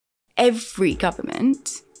every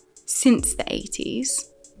government since the 80s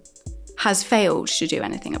has failed to do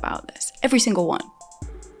anything about this. Every single one.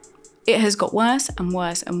 It has got worse and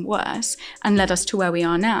worse and worse and led us to where we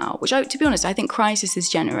are now, which, to be honest, I think crisis is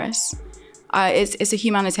generous. It's a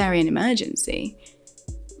humanitarian emergency.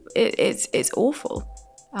 It's awful.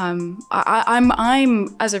 I'm,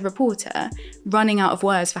 as a reporter, running out of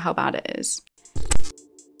words for how bad it is.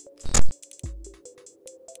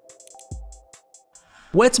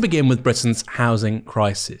 Where to begin with Britain's housing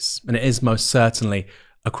crisis? And it is most certainly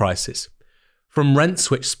a crisis. From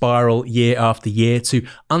rents which spiral year after year to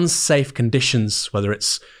unsafe conditions, whether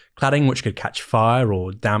it's cladding which could catch fire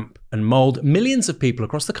or damp and mould, millions of people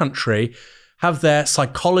across the country have their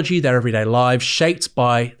psychology, their everyday lives shaped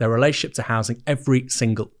by their relationship to housing every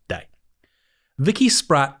single day. Vicky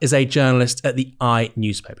Spratt is a journalist at the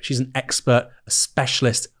newspaper. She's an expert, a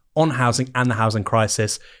specialist on housing and the housing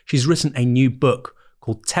crisis. She's written a new book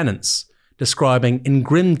called Tenants, describing in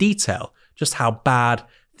grim detail just how bad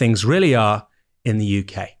things really are in the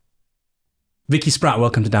UK. Vicky Spratt,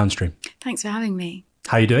 welcome to Downstream. Thanks for having me.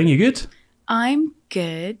 How are you doing? You good? I'm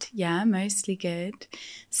good. Yeah, mostly good.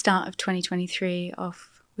 Start of 2023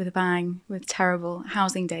 off with a bang with terrible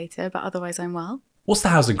housing data, but otherwise I'm well. What's the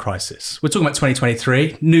housing crisis? We're talking about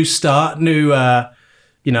 2023, new start, new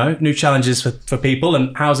challenges for people,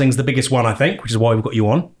 and housing's the biggest one, I think, which is why we've got you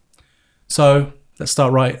on. So let's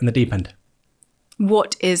start right in the deep end.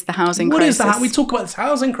 What is the housing crisis? We talk about this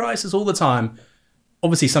housing crisis all the time.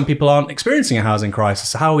 Obviously, some people aren't experiencing a housing crisis.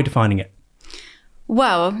 So how are we defining it?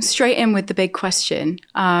 Well, straight in with the big question.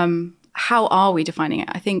 How are we defining it?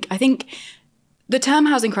 I think the term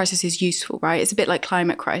housing crisis is useful, right? It's a bit like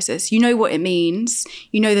climate crisis. You know what it means.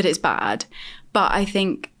 You know that it's bad. But I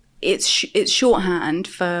think it's shorthand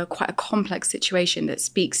for quite a complex situation that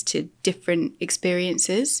speaks to different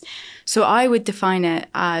experiences. So I would define it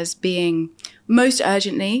as being most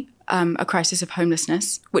urgently a crisis of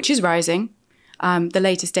homelessness, which is rising. The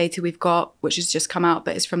latest data we've got, which has just come out,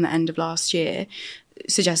 but it's from the end of last year,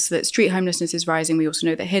 suggests that street homelessness is rising. We also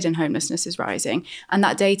know that hidden homelessness is rising. And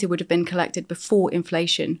that data would have been collected before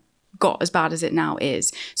inflation got as bad as it now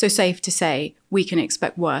is. So safe to say we can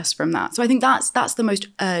expect worse from that. So I think that's the most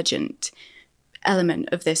urgent element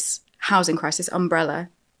of this housing crisis umbrella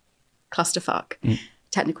clusterfuck,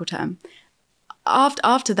 technical term.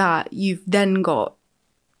 After that, you've then got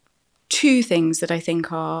two things that I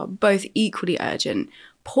think are both equally urgent: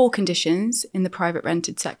 poor conditions in the private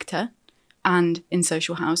rented sector and in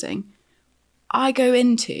social housing. I go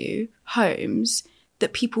into homes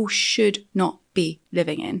that people should not be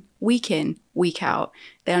living in, week out.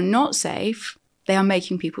 They are not safe. They are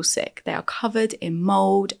making people sick. They are covered in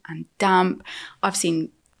mold and damp. I've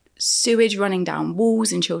seen sewage running down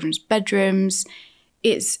walls in children's bedrooms.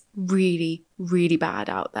 It's really, really bad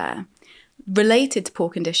out there. Related to poor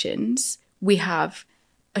conditions, we have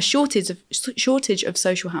a shortage of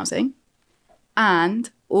social housing and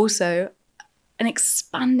also an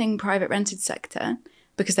expanding private rented sector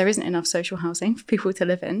because there isn't enough social housing for people to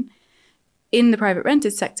live in. In the private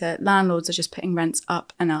rented sector, landlords are just putting rents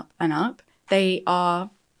up and up and up. They are,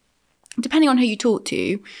 depending on who you talk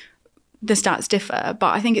to, the stats differ,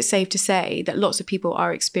 but I think it's safe to say that lots of people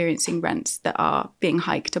are experiencing rents that are being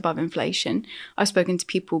hiked above inflation. I've spoken to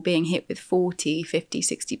people being hit with 40, 50,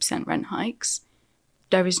 60% rent hikes.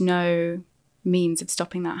 There is no means of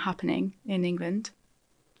stopping that happening in England.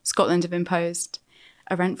 Scotland have imposed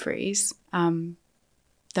a rent freeze.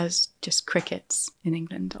 There's just crickets in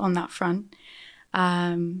England on that front.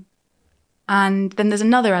 And then there's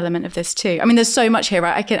another element of this too. I mean, there's so much here,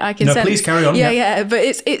 right? I can No, sense, please carry on. Yeah. But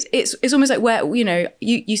it's almost like where,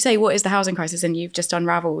 you say, what is the housing crisis? And you've just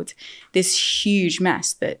unraveled this huge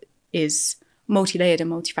mess that is multi-layered and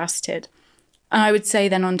multifaceted. And I would say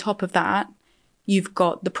then on top of that, you've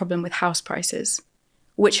got the problem with house prices,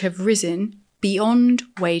 which have risen beyond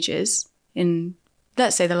wages in,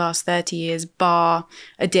 let's say, the last 30 years, bar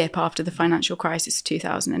a dip after the financial crisis of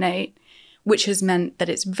 2008. Which has meant that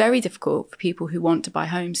it's very difficult for people who want to buy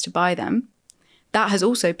homes to buy them. That has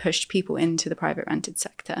also pushed people into the private rented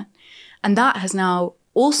sector. And that has now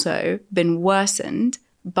also been worsened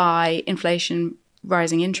by inflation,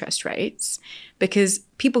 rising interest rates, because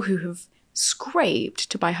people who have scraped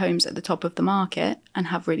to buy homes at the top of the market and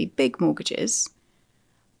have really big mortgages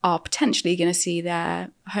are potentially going to see their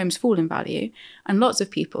homes fall in value. And lots of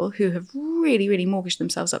people who have really, really mortgaged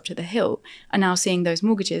themselves up to the hilt are now seeing those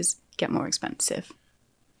mortgages get more expensive.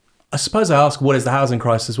 I suppose I ask, what is the housing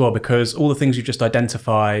crisis as well? Because all the things you just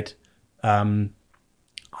identified,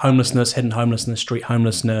 homelessness, hidden homelessness, street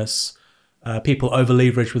homelessness, people over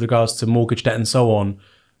leveraged with regards to mortgage debt and so on,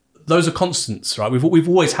 those are constants, right? We've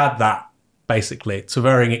always had that, basically, to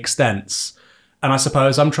varying extents. And I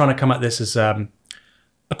suppose I'm trying to come at this as a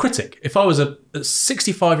critic. If I was a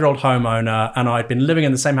 65-year-old homeowner and I'd been living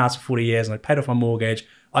in the same house for 40 years and I'd paid off my mortgage,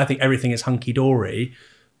 I think everything is hunky-dory.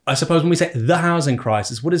 I suppose when we say the housing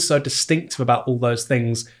crisis, what is so distinctive about all those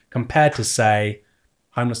things compared to, say,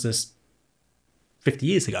 homelessness 50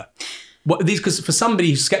 years ago? Because for somebody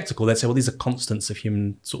who's skeptical, they'd say, well, these are constants of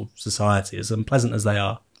human sort of society, as unpleasant as they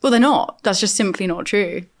are. Well, they're not. That's just simply not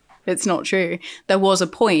true. It's not true. There was a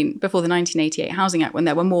point before the 1988 Housing Act when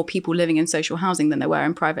there were more people living in social housing than there were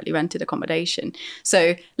in privately rented accommodation.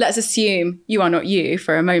 So let's assume you are not you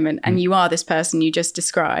for a moment and you are this person you just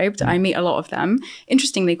described. I meet a lot of them.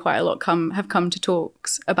 Interestingly, quite a lot have come to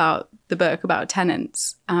talks about the book, about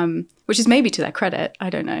Tenants, which is maybe to their credit.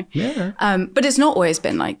 I don't know. Yeah. But it's not always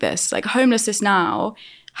been like this. Like homelessness now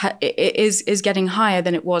is getting higher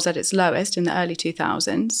than it was at its lowest in the early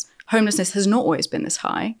 2000s. Homelessness has not always been this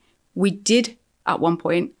high. We did, at one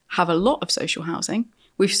point, have a lot of social housing.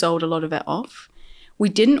 We've sold a lot of it off. We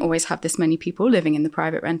didn't always have this many people living in the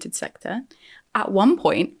private rented sector. At one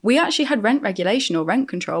point, we actually had rent regulation or rent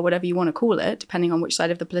control, whatever you want to call it, depending on which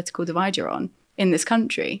side of the political divide you're on, in this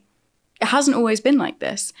country. It hasn't always been like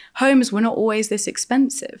this. Homes were not always this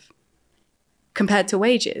expensive compared to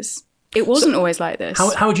wages. It wasn't always like this.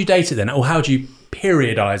 How would you date it then? Or how would you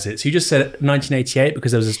periodise it? So you just said 1988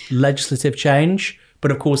 because there was this legislative change. But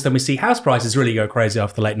of course, then we see house prices really go crazy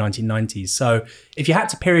after the late 1990s. So if you had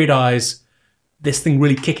to periodise this thing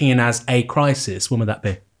really kicking in as a crisis, when would that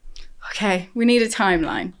be? Okay, we need a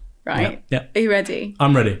timeline, right? Yeah. Are you ready?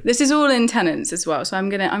 I'm ready. This is all in Tenants as well, so I'm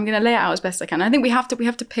gonna lay it out as best I can. I think we have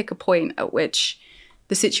to pick a point at which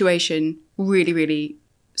the situation really, really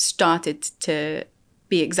started to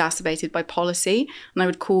be exacerbated by policy. And I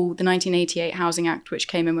would call the 1988 Housing Act, which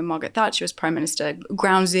came in when Margaret Thatcher was Prime Minister,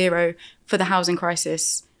 ground zero for the housing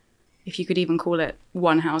crisis, if you could even call it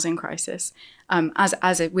one housing crisis,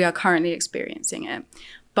 as we are currently experiencing it.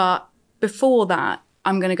 But before that,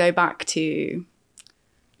 I'm going to go back to,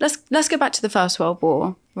 let's go back to the First World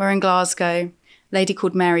War. We're in Glasgow. A lady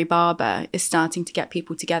called Mary Barber is starting to get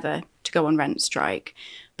people together to go on rent strike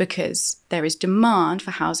because there is demand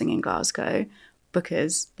for housing in Glasgow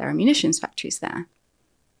because there are munitions factories there.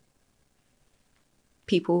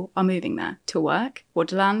 People are moving there to work. What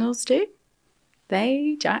do landlords do?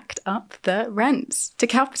 They jacked up the rents to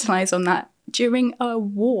capitalise on that during a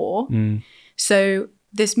war. So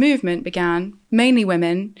this movement began, mainly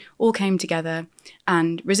women, all came together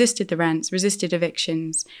and resisted the rents, resisted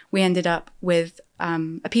evictions. We ended up with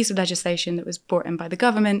a piece of legislation that was brought in by the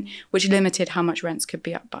government, which limited how much rents could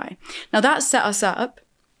be up by. Now that set us up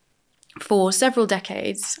for several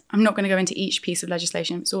decades. I'm not going to go into each piece of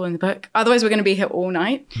legislation. It's all in the book. Otherwise, we're going to be here all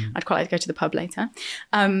night. I'd quite like to go to the pub later.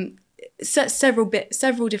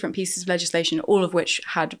 Several different pieces of legislation, all of which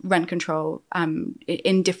had rent control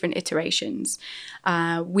in different iterations.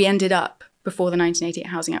 We ended up, before the 1988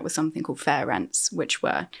 Housing Act, with something called fair rents, which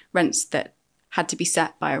were rents that had to be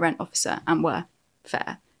set by a rent officer and were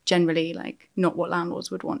fair. Generally, like not what landlords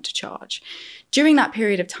would want to charge. During that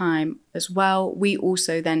period of time as well, we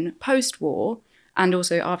also then post-war and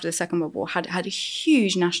also after the Second World War had a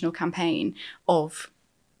huge national campaign of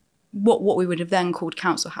what we would have then called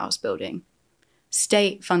council house building,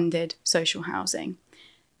 state-funded social housing.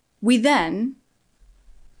 We then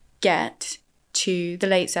get to the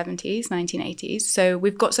late 70s, 1980s. So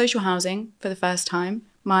we've got social housing for the first time.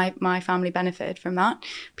 My family benefited from that.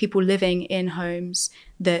 People living in homes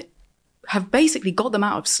that have basically got them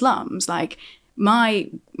out of slums. Like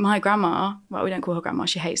my grandma, well, we don't call her grandma.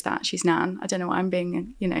 She hates that. She's Nan. I don't know why I'm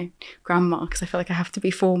being, grandma, because I feel like I have to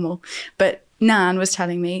be formal. But Nan was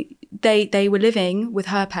telling me they were living with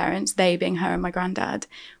her parents, they being her and my granddad,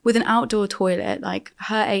 with an outdoor toilet, like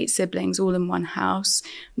her 8 siblings all in one house,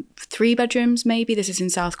 3 bedrooms maybe. This is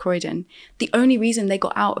in South Croydon. The only reason they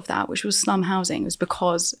got out of that, which was slum housing, was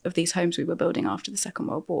because of these homes we were building after the Second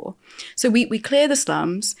World War. So we clear the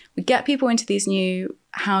slums, we get people into these new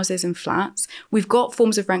houses and flats. We've got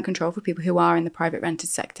forms of rent control for people who are in the private rented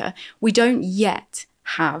sector. We don't yet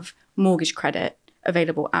have mortgage credit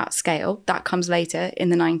available at scale. That comes later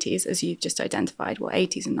in the 90s, as you've just identified,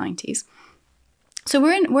 80s and 90s. So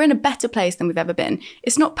we're in a better place than we've ever been.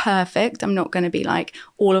 It's not perfect. I'm not going to be like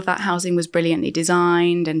all of that housing was brilliantly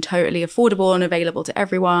designed and totally affordable and available to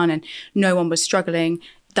everyone and no one was struggling.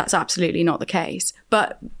 That's absolutely not the case.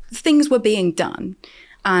 But things were being done.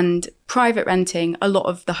 And private renting, a lot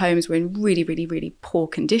of the homes were in really, really, really poor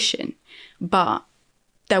condition. But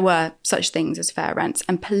there were such things as fair rents,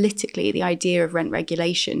 and politically the idea of rent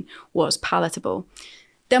regulation was palatable.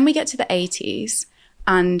 Then we get to the 80s,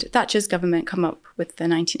 And Thatcher's government come up with the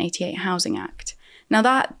 1988 Housing Act. Now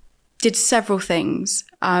that did several things.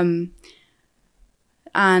 And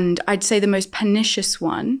I'd say the most pernicious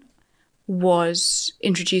one was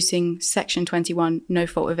introducing Section 21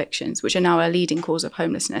 no-fault evictions, which are now a leading cause of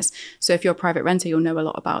homelessness. So if you're a private renter, you'll know a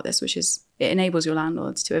lot about this, which is it enables your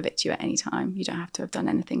landlords to evict you at any time. You don't have to have done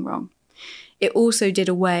anything wrong. It also did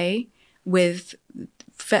away with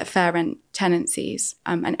fair rent tenancies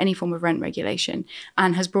and any form of rent regulation,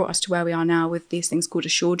 and has brought us to where we are now with these things called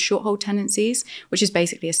assured short-hold tenancies, which is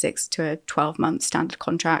basically a 6 to a 12-month standard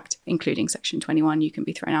contract, including Section 21. You can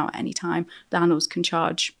be thrown out at any time. Landlords can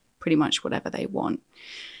charge pretty much whatever they want.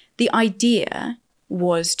 The idea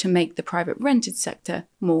was to make the private rented sector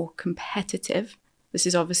more competitive. This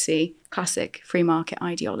is obviously classic free market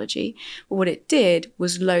ideology. But what it did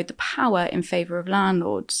was load the power in favour of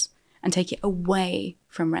landlords and take it away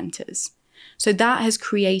from renters. So that has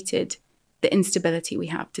created the instability we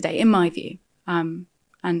have today, in my view. And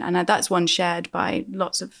that's one shared by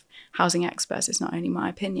lots of housing experts. It's not only my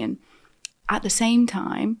opinion. At the same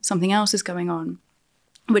time, something else is going on,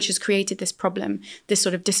 which has created this problem, this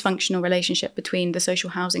sort of dysfunctional relationship between the social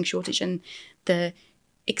housing shortage and the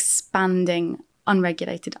expanding,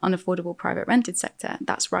 unregulated, unaffordable private rented sector.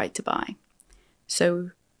 That's right to buy.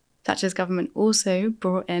 So Thatcher's government also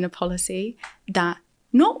brought in a policy that,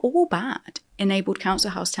 not all bad, enabled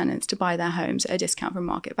council house tenants to buy their homes at a discount from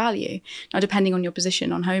market value. Now, depending on your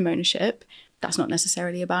position on home ownership, that's not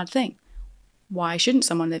necessarily a bad thing. Why shouldn't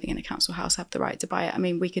someone living in a council house have the right to buy it? I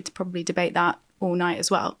mean, we could probably debate that all night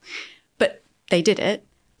as well. But they did it.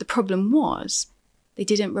 The problem was they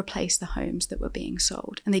didn't replace the homes that were being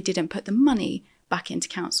sold, and they didn't put the money back into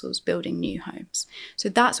councils building new homes. So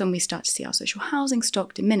that's when we start to see our social housing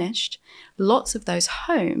stock diminished. Lots of those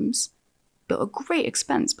homes, built at great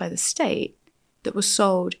expense by the state, that were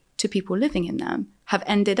sold to people living in them, have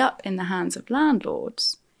ended up in the hands of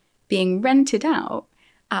landlords, being rented out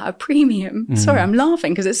at a premium. Sorry, I'm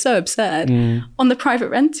laughing because it's so absurd. On the private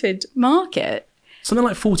rented market. Something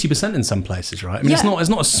like 40% in some places, right? I mean, it's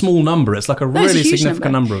not a small number. It's like a really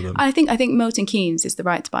significant number of them. I think Milton Keynes is the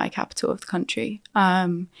right to buy capital of the country.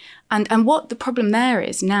 And what the problem there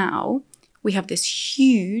is now, we have this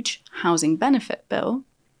huge housing benefit bill,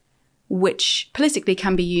 which politically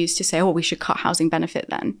can be used to say, oh, we should cut housing benefit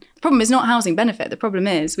then. The problem is not housing benefit. The problem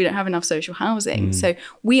is we don't have enough social housing. So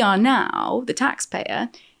we are now, the taxpayer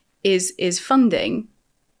is funding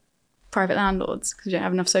private landlords because we don't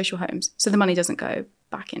have enough social homes. So the money doesn't go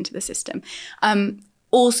back into the system.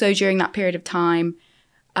 Also, during that period of time,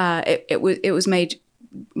 it was made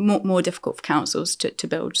more difficult for councils to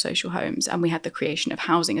build social homes. And we had the creation of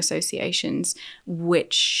housing associations,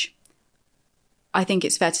 which I think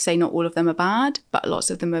it's fair to say not all of them are bad, but lots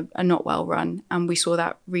of them are not well run. And we saw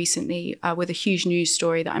that recently with a huge news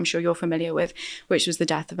story that I'm sure you're familiar with, which was the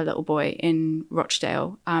death of a little boy in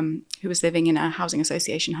Rochdale who was living in a housing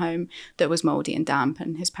association home that was mouldy and damp,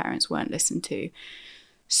 and his parents weren't listened to.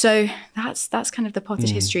 So that's kind of the potted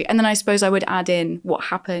history. And then I suppose I would add in what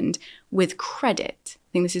happened with credit.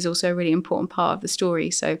 I think this is also a really important part of the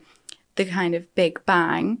story. So the kind of big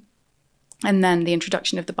bang, and then the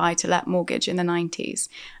introduction of the buy-to-let mortgage in the 90s,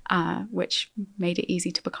 which made it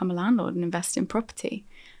easy to become a landlord and invest in property.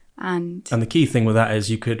 And the key thing with that is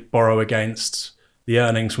you could borrow against the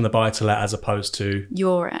earnings from the buy-to-let as opposed to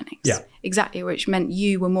your earnings. Yeah. Exactly, which meant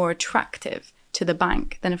you were more attractive to the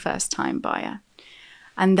bank than a first-time buyer.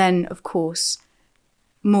 And then, of course,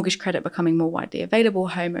 mortgage credit becoming more widely available,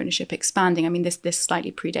 home ownership expanding. I mean, this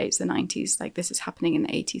slightly predates the 90s. Like, this is happening in the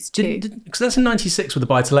 80s too. Because that's in 96 with the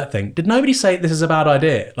buy-to-let thing. Did nobody say this is a bad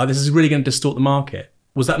idea? Like, this is really going to distort the market?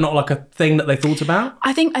 Was that not like a thing that they thought about?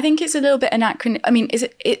 I think it's a little bit anachronistic. I mean,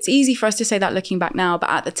 it's easy for us to say that looking back now, but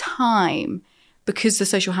at the time, because the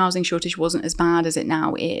social housing shortage wasn't as bad as it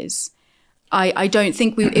now is, I don't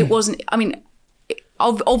think it wasn't, I mean,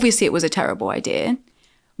 obviously it was a terrible idea,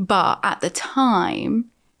 but at the time,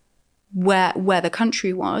 where the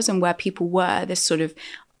country was and where people were, this sort of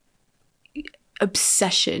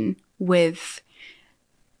obsession with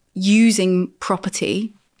using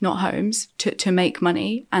property, not homes, to make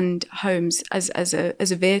money, and homes as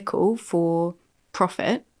a vehicle for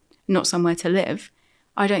profit, not somewhere to live.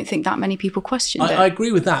 I don't think that many people questioned it. I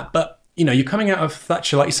agree with that, but you know, you're coming out of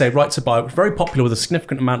Thatcher, like you say, right to buy, very popular with a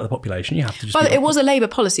significant amount of the population. You have to just. Well, it was a Labour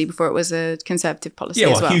policy before it was a Conservative policy. Yeah,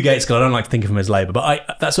 well, as well. Hugh Gaitskell, I don't like to think of him as Labour, but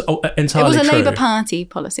that's entirely true. It was a Labour Party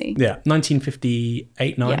policy. Yeah,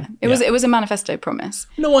 1958, 9. Yeah, it was a manifesto promise.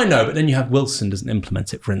 No, I know, but then you have Wilson doesn't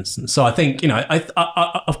implement it, for instance. So I think, you know,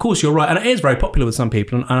 I of course you're right, and it is very popular with some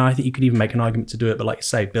people, and I think you could even make an argument to do it, but like you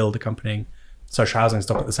say, build accompanying social housing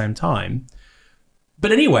stock at the same time.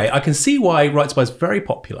 But anyway, I can see why Right to Buy is very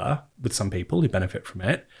popular with some people who benefit from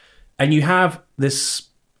it. And you have this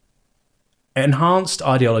enhanced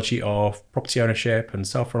ideology of property ownership and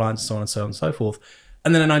self-reliance and so on and so on and so forth.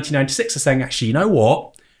 And then in 1996, they're saying, actually, you know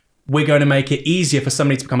what? We're going to make it easier for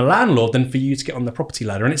somebody to become a landlord than for you to get on the property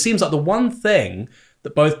ladder. And it seems like the one thing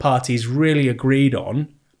that both parties really agreed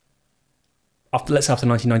on after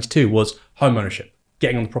 1992 was home ownership,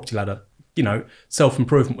 getting on the property ladder, you know,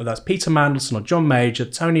 self-improvement, whether that's Peter Mandelson or John Major,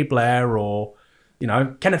 Tony Blair or, you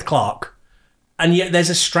know, Kenneth Clark. And yet there's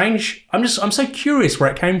a strange, I'm so curious where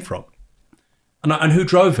it came from and who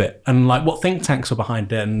drove it and like what think tanks were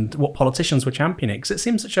behind it and what politicians were championing it, because it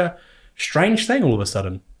seems such a strange thing all of a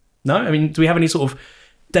sudden. No? I mean, do we have any sort of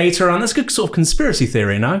data around that's a good sort of conspiracy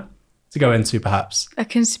theory, no? To go into perhaps. A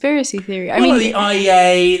conspiracy theory? I mean, the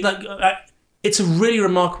IEA, it's a really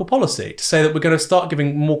remarkable policy to say that we're going to start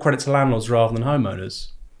giving more credit to landlords rather than homeowners,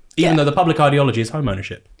 even though the public ideology is home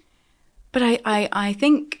ownership. But I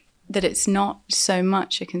think that it's not so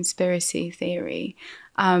much a conspiracy theory,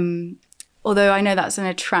 although I know that's an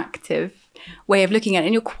attractive way of looking at it,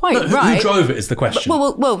 and you're quite right. Who drove it is the question.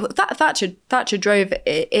 Well, Thatcher drove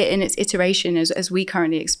it in its iteration as we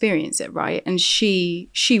currently experience it, right? And she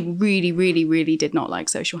really, really, really did not like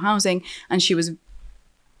social housing, and she was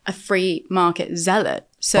a free market zealot.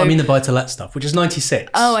 So I mean the buy-to-let stuff, which is 96.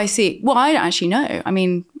 Oh, I see. Well, I don't actually know. I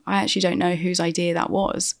mean, I actually don't know whose idea that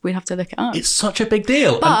was. We'd have to look it up. It's such a big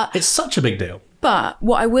deal. It's such a big deal. But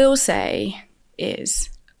what I will say is,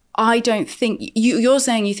 I don't think you're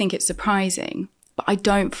saying you think it's surprising, but I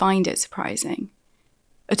don't find it surprising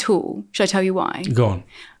at all. Should I tell you why? Go on.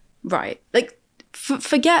 Right. Like,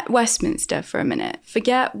 forget Westminster for a minute.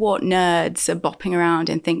 Forget what nerds are bopping around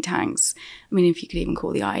in think tanks. I mean, if you could even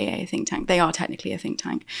call the IEA a think tank, they are technically a think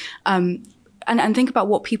tank. And think about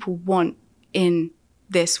what people want in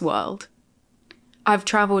this world. I've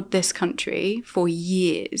traveled this country for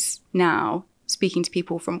years now, speaking to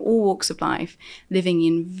people from all walks of life, living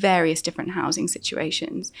in various different housing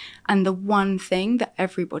situations. And the one thing that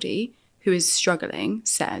everybody who is struggling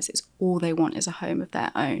says is all they want is a home of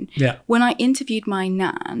their own. Yeah. When I interviewed my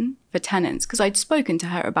nan for Tenants, because I'd spoken to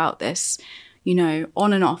her about this, you know,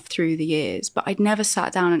 on and off through the years, but I'd never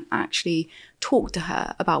sat down and actually talked to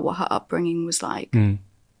her about what her upbringing was like.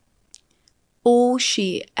 All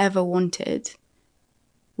she ever wanted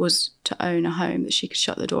was to own a home that she could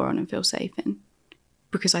shut the door on and feel safe in,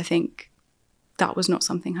 because I think that was not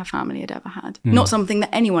something her family had ever had. Not something that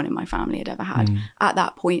anyone in my family had ever had at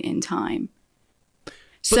that point in time.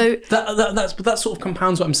 So that sort of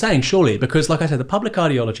compounds what I'm saying, surely, because like I said, the public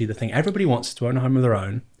ideology, the thing everybody wants is to own a home of their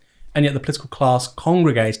own, and yet the political class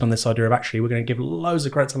congregated on this idea of actually we're going to give loads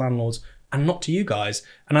of credit to landlords and not to you guys.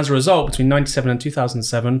 And as a result, between 97 and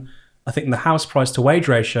 2007, I think the house price to wage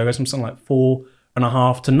ratio goes from something like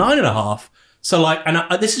 4.5 to 9.5. So like, and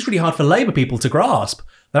this is really hard for Labour people to grasp,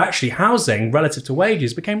 that actually housing relative to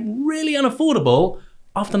wages became really unaffordable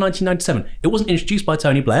after 1997. It wasn't introduced by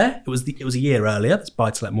Tony Blair. It was a year earlier, this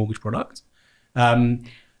buy-to-let mortgage product.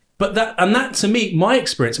 But that to me, my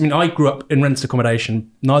experience, I mean, I grew up in rented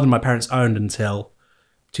accommodation. Neither of my parents owned until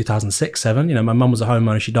 2006, 7. You know, my mum was a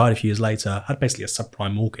homeowner. She died a few years later, had basically a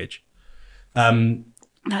subprime mortgage.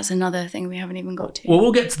 That's another thing we haven't even got to. Well,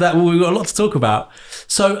 we'll get to that. We've got a lot to talk about.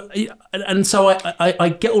 So I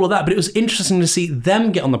get all of that, but it was interesting to see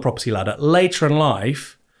them get on the property ladder later in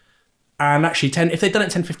life. And actually, if they'd done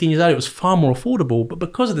it 10, 15 years earlier, it was far more affordable. But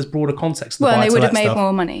because of this broader context, they would have made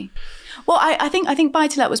more money. Well, I think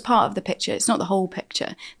buy-to-let was part of the picture. It's not the whole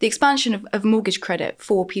picture. The expansion of mortgage credit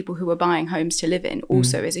for people who are buying homes to live in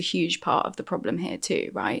also is a huge part of the problem here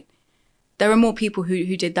too, right? There are more people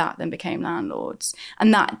who did that than became landlords.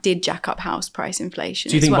 And that did jack up house price inflation.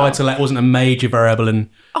 Do you think buy-to-let wasn't a major variable in...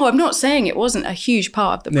 Oh, I'm not saying it wasn't a huge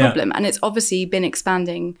part of the problem. Yeah. And it's obviously been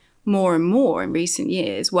expanding more and more in recent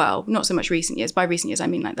years. Well, not so much recent years. By recent years, I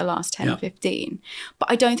mean like the last 10, 15. But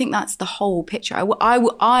I don't think that's the whole picture.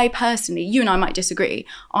 I personally, you and I might disagree,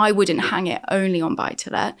 I wouldn't hang it only on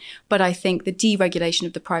buy-to-let. But I think the deregulation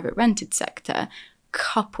of the private rented sector,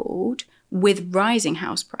 coupled with rising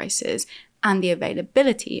house prices and the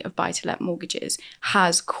availability of buy-to-let mortgages,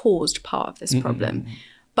 has caused part of this problem.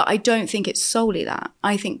 But I don't think it's solely that.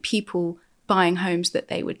 I think people buying homes that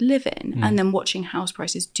they would live in and then watching house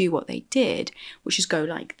prices do what they did, which is go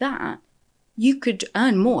like that, you could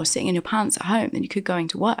earn more sitting in your pants at home than you could going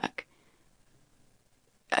to work.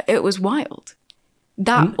 It was wild.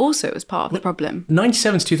 That also was part of the problem.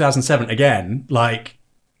 97 to 2007, again, like,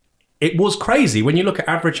 it was crazy. When you look at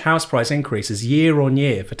average house price increases year on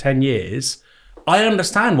year for 10 years, I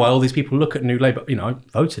understand why all these people look at New Labour, you know, I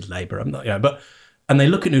voted Labour, I'm not, you know, and they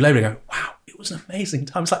look at New Labour and go, wow, it was an amazing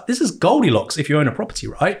time. It's like, this is Goldilocks if you own a property,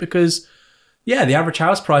 right? Because, yeah, the average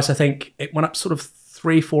house price, I think it went up sort of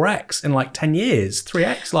 3-4x in like 10 years,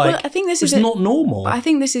 3x. Like, well, I think this is not normal. I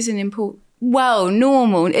think this is an important. Well,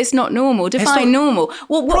 normal. It's not normal. Define normal.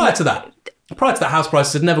 Well, prior to that, house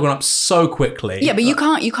prices had never gone up so quickly. Yeah, but you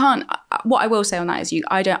can't. What I will say on that is,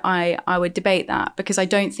 I would debate that, because I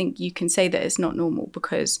don't think you can say that it's not normal,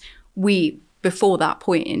 because we, before that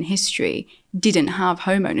point in history, didn't have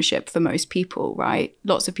home ownership for most people, right?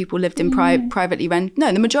 Lots of people lived in privately rent.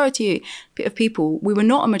 No, the majority of people, we were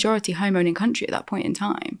not a majority home owning country at that point in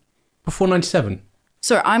time. Before 97?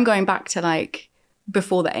 Sorry, I'm going back to like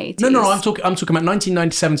before the 80s. No, I'm talking about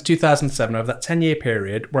 1997 to 2007, over that 10-year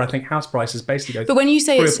period where I think house prices basically go but when you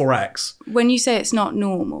say 3 or 4x. When you say it's not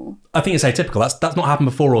normal, I think it's atypical. That's not happened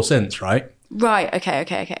before or since, right? Right.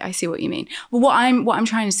 Okay. I see what you mean. Well, what I'm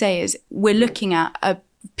trying to say is we're looking at a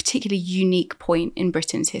particularly unique point in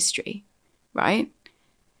Britain's history, right?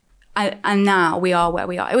 And now we are where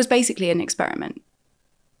we are. It was basically an experiment.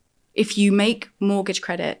 If you make mortgage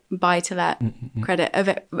credit, buy-to-let credit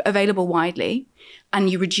available widely, and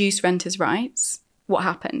you reduce renters' rights, what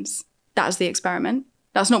happens? That's the experiment.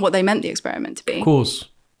 That's not what they meant the experiment to be. Of course.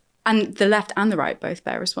 And the left and the right both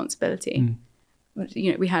bear responsibility.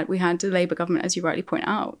 You know, we had the Labour government, as you rightly point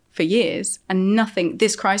out, for years, and nothing.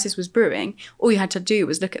 This crisis was brewing. All you had to do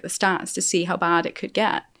was look at the stats to see how bad it could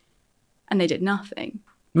get, and they did nothing.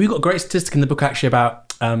 We've got a great statistic in the book actually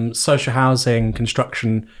about social housing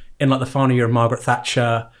construction in like the final year of Margaret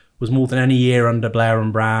Thatcher was more than any year under Blair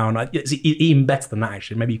and Brown. It's even better than that,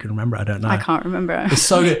 actually. Maybe you can remember it. I don't know. I can't remember. It's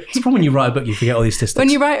so good. It's probably when you write a book, you forget all these statistics. When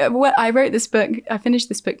you write, I wrote this book. I finished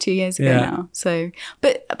this book 2 years ago now. So,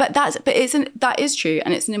 that is true,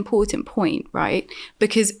 and it's an important point, right?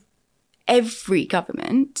 Because every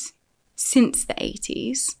government since the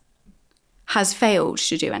 80s has failed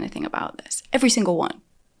to do anything about this. Every single one.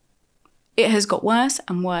 It has got worse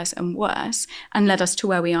and worse and worse, and led us to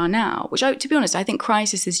where we are now, which, to be honest, I think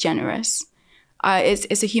crisis is generous.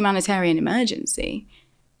 It's a humanitarian emergency.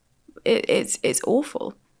 It's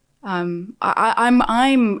awful. I'm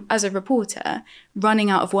as a reporter running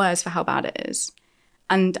out of words for how bad it is,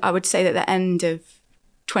 and I would say that the end of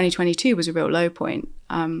 2022 was a real low point.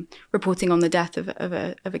 Reporting on the death of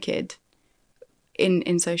a kid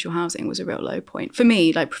in social housing was a real low point for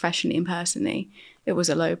me, like professionally and personally. It was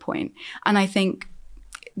a low point. And I think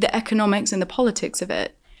the economics and the politics of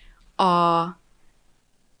it are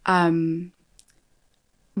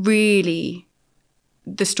really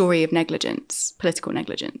the story of negligence, political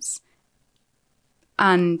negligence.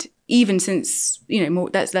 And even since,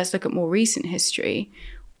 let's look at more recent history,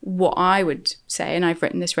 what I would say, and I've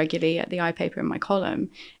written this regularly at the iPaper in my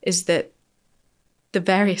column, is that the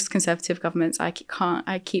various Conservative governments, I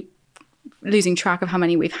keep losing track of how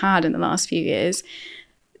many we've had in the last few years,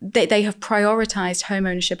 they have prioritised home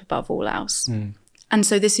ownership above all else. And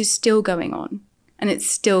so this is still going on, and it's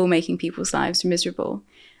still making people's lives miserable.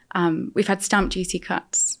 We've had stamp duty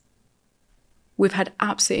cuts. We've had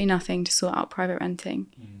absolutely nothing to sort out private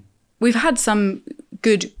renting. We've had some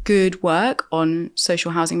good work on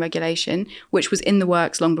social housing regulation, which was in the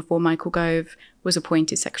works long before Michael Gove was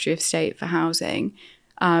appointed Secretary of State for Housing.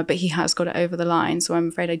 But he has got it over the line. So I'm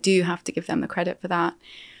afraid I do have to give them the credit for that.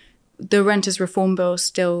 The Renters Reform Bill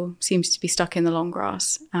still seems to be stuck in the long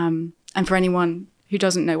grass. And for anyone who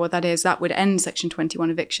doesn't know what that is, that would end Section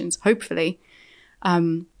 21 evictions, hopefully,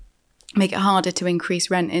 make it harder to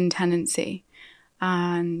increase rent in tenancy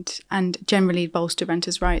and generally bolster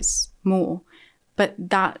renters' rights more. But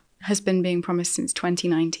that has been being promised since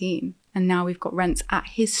 2019. And now we've got rents at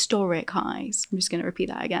historic highs. I'm just going to repeat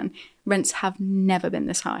that again. Rents have never been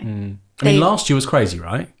this high. I mean, last year was crazy,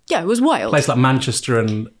 right? Yeah, it was wild. Places like Manchester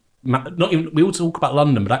and not even. We all talk about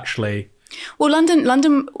London, but actually, well,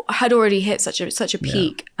 London had already hit such a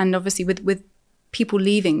peak, and obviously with people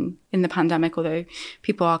leaving in the pandemic, although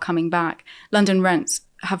people are coming back, London rents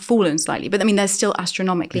have fallen slightly, but I mean, they're still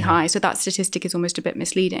astronomically high. So that statistic is almost a bit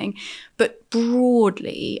misleading. But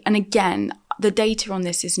broadly, and again, the data on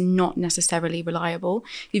this is not necessarily reliable.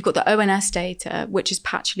 You've got the ONS data, which is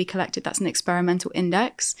patchily collected. That's an experimental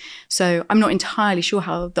index. So I'm not entirely sure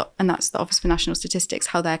and that's the Office for National Statistics,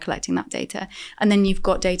 how they're collecting that data. And then you've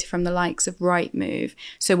got data from the likes of Rightmove.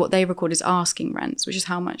 So what they record is asking rents, which is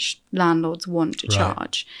how much landlords want to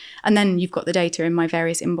charge. And then you've got the data in my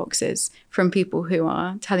various inboxes from people who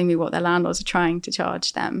are telling me what their landlords are trying to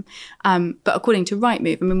charge them. But according to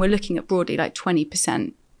Rightmove, I mean, we're looking at broadly like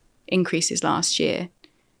 20% increases last year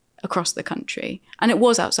across the country. And it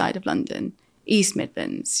was outside of London, East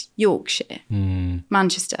Midlands, Yorkshire,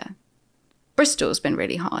 Manchester. Bristol's been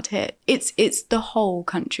really hard hit. It's the whole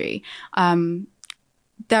country.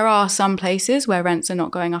 There are some places where rents are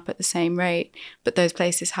not going up at the same rate, but those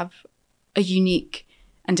places have a unique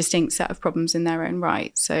and distinct set of problems in their own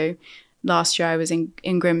right. So last year I was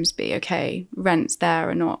in Grimsby. Okay, rents there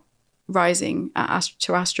are not rising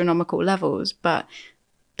to astronomical levels, but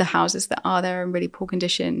the houses that are there are in really poor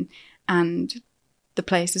condition, and the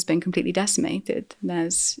place has been completely decimated.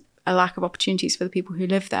 There's a lack of opportunities for the people who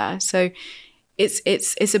live there. So it's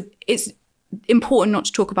important not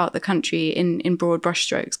to talk about the country in broad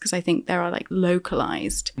brushstrokes, because I think there are like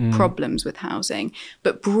localized problems with housing,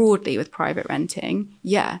 but broadly with private renting,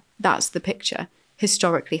 yeah, that's the picture.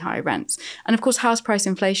 Historically high rents. And of course, house price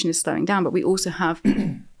inflation is slowing down, but we also have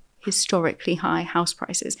historically high house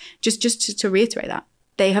prices. Just to reiterate that,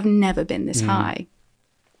 they have never been this high.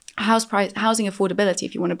 Housing affordability,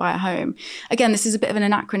 if you want to buy a home. Again, this is a bit of an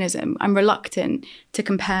anachronism. I'm reluctant to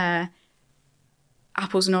compare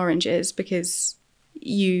apples and oranges, because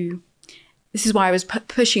this is why I was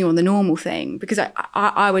pushing on the normal thing, because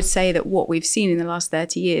I would say that what we've seen in the last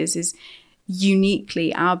 30 years is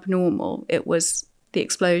uniquely abnormal. It was the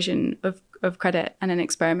explosion of credit and an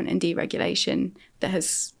experiment in deregulation that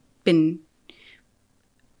has been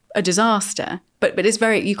a disaster. But it's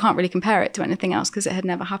you can't really compare it to anything else because it had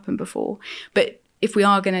never happened before. But if we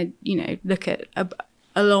are going to, look at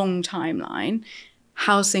a long timeline,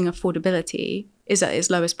 housing affordability is at its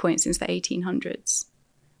lowest point since the 1800s.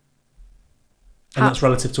 And that's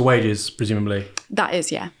relative to wages, presumably? That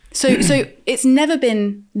is, yeah. So it's never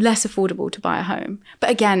been less affordable to buy a home. But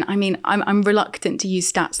again, I mean, I'm reluctant to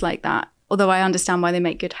use stats like that, although I understand why they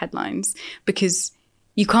make good headlines, because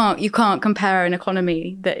you can't compare an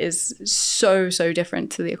economy that is so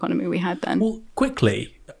different to the economy we had then. Well,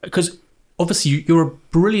 quickly, because obviously you're a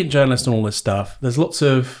brilliant journalist on all this stuff. There's lots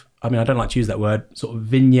of, I mean, I don't like to use that word, sort of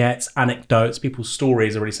vignettes, anecdotes, people's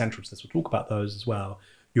stories are really central to this. We'll talk about those as well.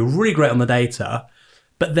 You're really great on the data,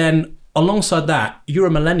 but then alongside that, you're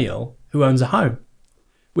a millennial who owns a home,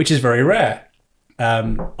 which is very rare.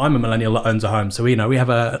 I'm a millennial that owns a home, so we have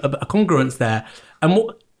a congruence there. And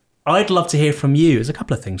what I'd love to hear from you is a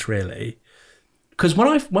couple of things, really, because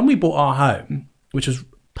when we bought our home, which was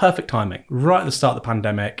perfect timing, right at the start of the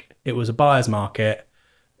pandemic, it was a buyer's market.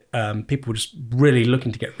 People were just really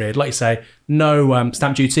looking to get rid. Like you say, no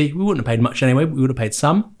stamp duty. We wouldn't have paid much anyway. We would have paid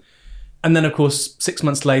some. And then, of course, 6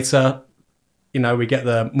 months later, we get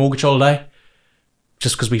the mortgage holiday.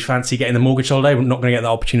 Just because we fancy getting the mortgage holiday, we're not going to get that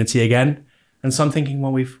opportunity again. And so I'm thinking,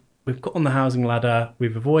 well, we've got on the housing ladder.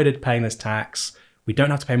 We've avoided paying this tax. We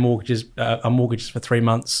don't have to pay our mortgages for 3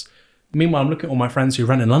 months. Meanwhile, I'm looking at all my friends who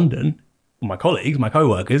rent in London, my colleagues, my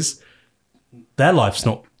co-workers. Their life's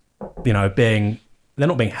not, they're not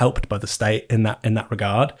being helped by the state in that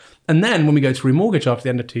regard. And then when we go to remortgage after the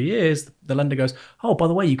end of 2 years, the lender goes, oh, by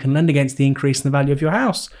the way, you can lend against the increase in the value of your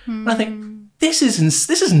house. And I think, this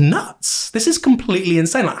is nuts. This is completely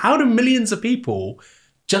insane. Like, how do millions of people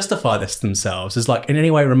justify this to themselves as like in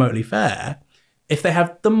any way remotely fair if they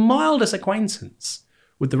have the mildest acquaintance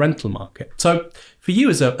with the rental market? So for you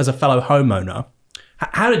as a fellow homeowner,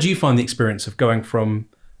 how did you find the experience of going from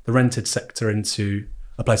the rented sector into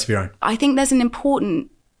a place of your own? I think there's an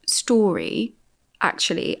important story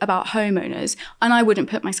actually about homeowners, and I wouldn't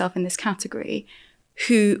put myself in this category,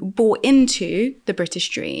 who bought into the British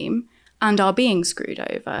dream and are being screwed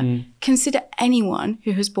over. Consider anyone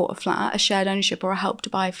who has bought a flat, a shared ownership or a help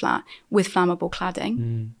to buy flat with flammable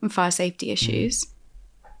cladding and fire safety issues.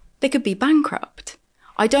 They could be bankrupt.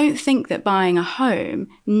 I don't think that buying a home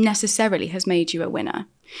necessarily has made you a winner.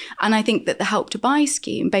 And I think that the help to buy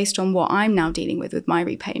scheme, based on what I'm now dealing with my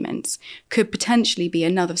repayments, could potentially be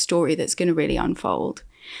another story that's going to really unfold.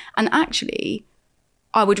 And actually,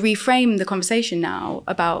 I would reframe the conversation now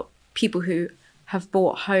about people who have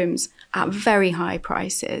bought homes at very high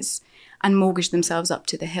prices and mortgaged themselves up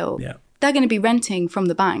to the hill. Yeah. They're going to be renting from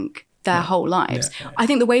the bank their whole lives. Yeah. I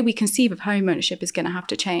think the way we conceive of home ownership is going to have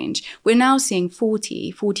to change. We're now seeing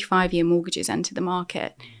 40, 45-year mortgages enter the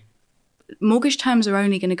market. Mortgage terms are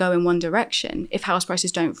only going to go in one direction if house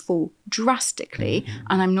prices don't fall drastically,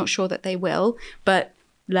 and I'm not sure that they will, but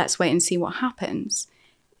let's wait and see what happens.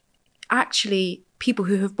 Actually, people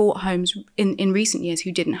who have bought homes in recent years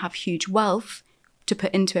who didn't have huge wealth to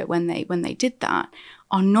put into it when they did that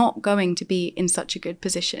are not going to be in such a good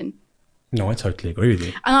position. No, I totally agree with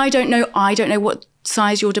you. And I don't know what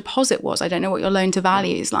size your deposit was. I don't know what your loan to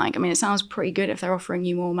value is like. I mean, it sounds pretty good if they're offering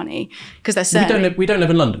you more money, because they're certainly... We don't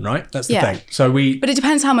live in London, right? That's the thing. So But it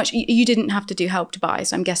depends how much. You didn't have to do help to buy,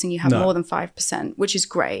 so I'm guessing you have more than 5%, which is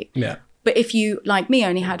great. Yeah. But if you, like me,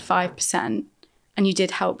 only had 5% and you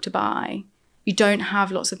did help to buy, you don't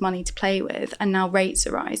have lots of money to play with, and now rates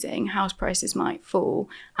are rising, house prices might fall,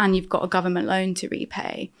 and you've got a government loan to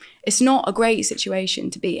repay. It's not a great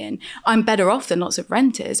situation to be in. I'm better off than lots of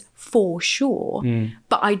renters, for sure.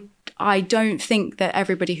 But I don't think that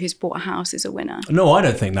everybody who's bought a house is a winner. No, I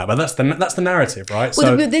don't think that, but that's the narrative, right?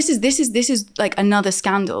 Well, so this is like another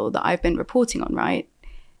scandal that I've been reporting on, right?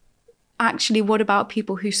 Actually, what about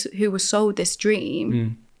people who were sold this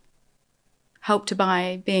dream, Help to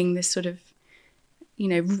Buy being this sort of, you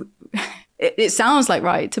know, it sounds like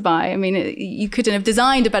right to buy. I mean, you couldn't have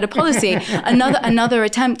designed a better policy. Another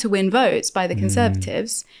attempt to win votes by the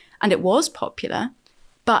Conservatives, and it was popular,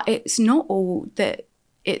 but it's not all that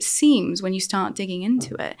it seems when you start digging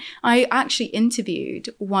into it. I actually interviewed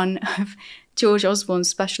one of George Osborne's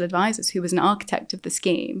special advisors, who was an architect of the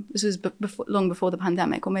scheme. This was long before the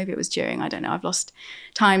pandemic, or maybe it was during, I don't know, I've lost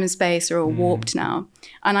time and space, or all warped now.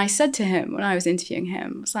 And I said to him, when I was interviewing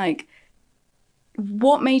him, I was like,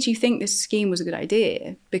 what made you think this scheme was a good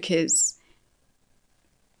idea? Because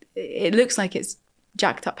it looks like it's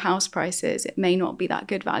jacked up house prices. It may not be that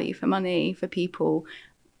good value for money for people.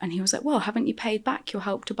 And he was like, well, haven't you paid back your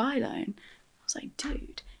Help to Buy loan? I was like,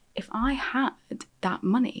 dude, if I had that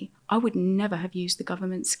money, I would never have used the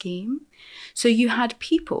government scheme. So you had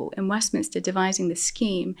people in Westminster devising this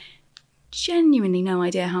scheme, genuinely no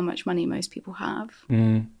idea how much money most people have.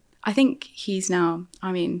 I think he's now,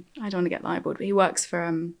 I mean, I don't want to get libeled, but he works for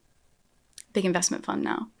a big investment fund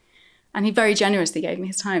now. And he very generously gave me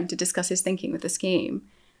his time to discuss his thinking with the scheme.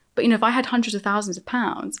 But, you know, if I had hundreds of thousands of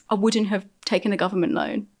pounds, I wouldn't have taken a government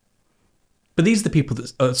loan. But these are the people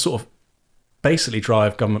that sort of basically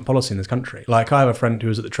drive government policy in this country. Like, I have a friend who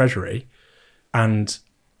was at the Treasury, and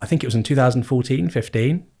I think it was in 2014,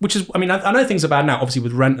 15, which is, I mean, I know things are bad now, obviously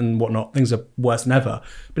with rent and whatnot, things are worse than ever.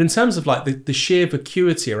 But in terms of like the sheer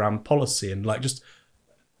vacuity around policy and like just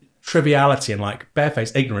triviality and like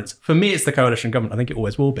barefaced ignorance, for me, it's the coalition government. I think it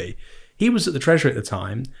always will be. He was at the Treasury at the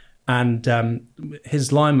time, and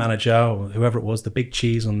his line manager, or whoever it was, the big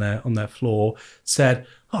cheese on their floor, said,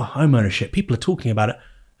 oh, home ownership, people are talking about it.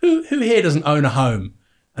 Who here doesn't own a home?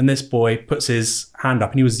 And this boy puts his hand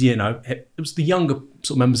up, and he was, you know, it was the younger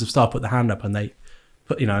sort of members of staff put their hand up, and they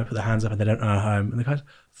put their hands up, and they don't own a home. And the guy's,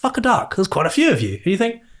 fuck a duck, there's quite a few of you. And you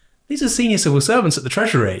think, these are senior civil servants at the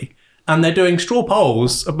Treasury, and they're doing straw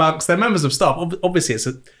polls amongst their members of staff. Obviously, it's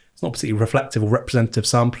not particularly reflective or representative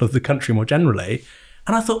sample of the country more generally.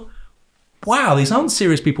 And I thought, wow, these aren't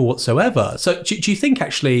serious people whatsoever. So do you think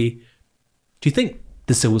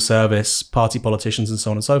the civil service, party politicians and so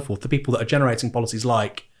on and so forth, the people that are generating policies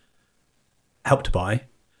like Help to Buy,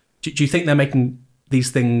 do you think they're making these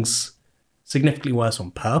things significantly worse on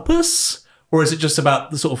purpose? Or is it just about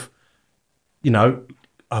the sort of, you know,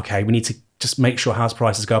 okay, we need to just make sure house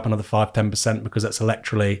prices go up another 5-10% because that's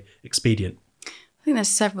electorally expedient? I think there's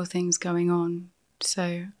several things going on.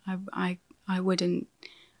 So I wouldn't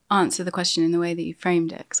answer the question in the way that you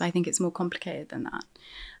framed it, because I think it's more complicated than that.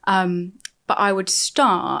 But I would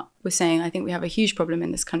start with saying I think we have a huge problem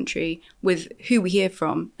in this country with who we hear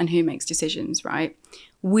from and who makes decisions, right?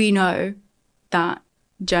 We know that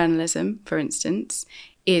journalism, for instance,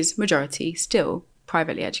 is majority still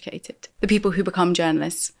privately educated. The people who become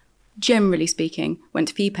journalists, generally speaking, went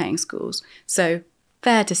to fee-paying schools. So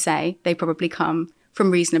fair to say they probably come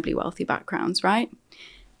from reasonably wealthy backgrounds, right?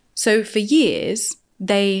 So for years,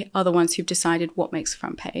 they are the ones who've decided what makes the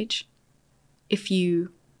front page. If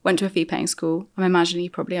you went to a fee-paying school, I'm imagining you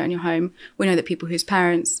probably own your home. We know that people whose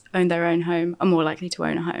parents own their own home are more likely to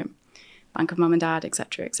own a home. Bank of mum and dad, et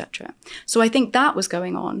cetera, et cetera. So I think that was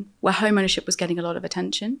going on, where home ownership was getting a lot of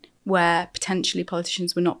attention, where potentially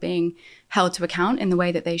politicians were not being held to account in the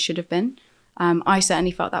way that they should have been. I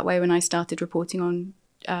certainly felt that way when I started reporting on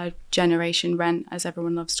generation rent, as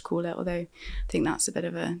everyone loves to call it, although I think that's a bit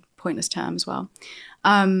of a pointless term as well.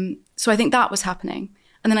 So I think that was happening.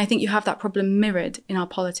 And then I think you have that problem mirrored in our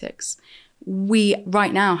politics. We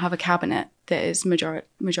right now have a cabinet that is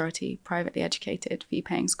majority privately educated,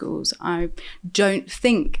 fee-paying schools. I don't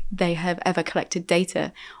think they have ever collected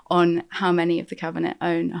data on how many of the cabinet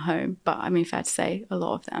own a home, but I mean, fair to say, a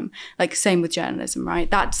lot of them. Like, same with journalism,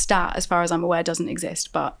 right? That stat, as far as I'm aware, doesn't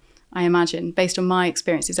exist, but I imagine, based on my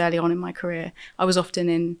experiences early on in my career, I was often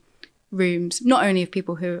in rooms, not only of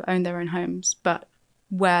people who own their own homes, but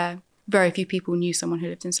where very few people knew someone who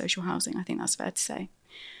lived in social housing. I think that's fair to say.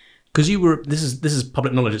 Because you were, this is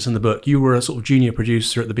public knowledge, it's in the book, you were a sort of junior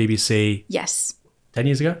producer at the BBC. Yes. 10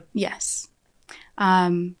 years ago? Yes.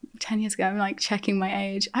 10 years ago, I'm like checking my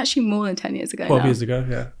age. Actually, more than 10 years ago 12 now. years ago,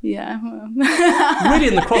 yeah. Yeah. Well. Really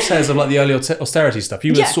in the crosshairs of like the early austerity stuff.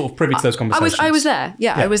 You were sort of privy to those conversations. I was there.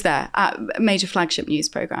 Yeah, I was there at major flagship news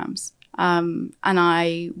programmes. And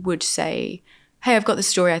I would say, hey, I've got this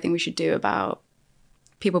story I think we should do about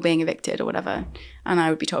people being evicted or whatever. And I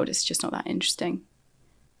would be told it's just not that interesting.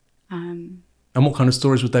 And what kind of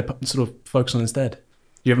stories would they sort of focus on instead?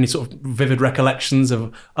 Do you have any sort of vivid recollections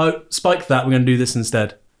of, oh, spike that, we're going to do this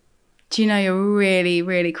instead? Do you know, you're really,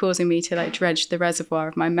 really causing me to like dredge the reservoir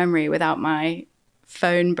of my memory without my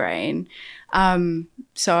phone brain.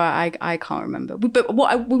 So I can't remember.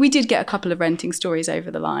 But we did get a couple of renting stories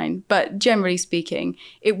over the line. But generally speaking,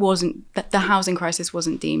 it wasn't, the housing crisis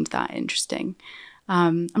wasn't deemed that interesting.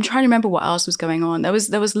 I'm trying to remember what else was going on. There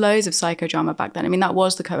was loads of psychodrama back then. I mean, that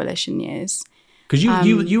was the coalition years. Because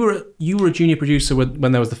you were a junior producer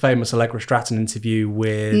when there was the famous Allegra Stratton interview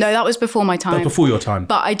with... No, that was before my time. That was before your time.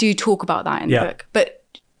 But I do talk about that in the book. But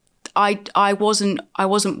I wasn't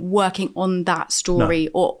working on that story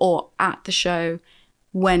or at the show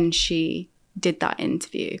when she did that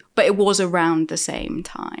interview, but it was around the same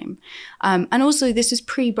time. And also this was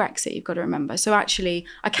pre-Brexit, you've got to remember. So actually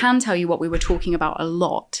I can tell you what we were talking about a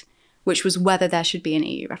lot, which was whether there should be an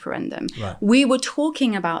EU referendum. Right. We were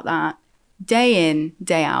talking about that day in,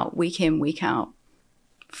 day out, week in, week out,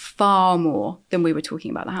 far more than we were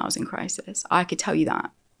talking about the housing crisis. I could tell you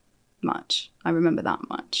that much. I remember that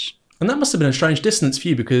much. And that must have been a strange dissonance for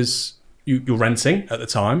you because you're renting at the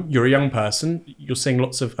time, you're a young person, you're seeing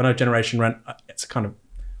lots of, I know generation rent, it's a kind of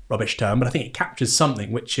rubbish term, but I think it captures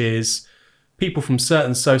something, which is people from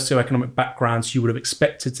certain socioeconomic backgrounds you would have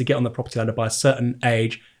expected to get on the property ladder by a certain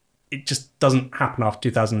age. It just doesn't happen after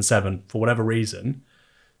 2007 for whatever reason.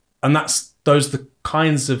 And those are the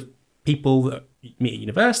kinds of people that you meet at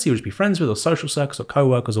university or just be friends with or social circles or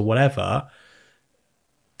co-workers or whatever.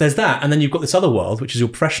 There's that, and then you've got this other world, which is your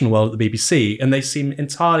professional world at the BBC, and they seem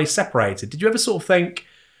entirely separated. Did you ever sort of think,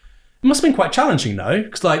 it must have been quite challenging, though,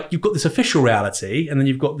 because like you've got this official reality, and then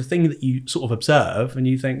you've got the thing that you sort of observe, and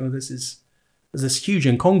you think, oh, there's this huge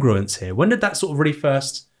incongruence here. When did that sort of really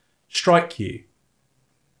first strike you?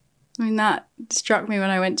 I mean, that struck me when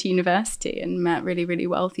I went to university and met really, really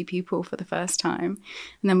wealthy people for the first time.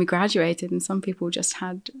 And then we graduated, and some people just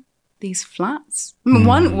had these flats. I mean,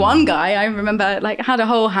 one guy I remember like had a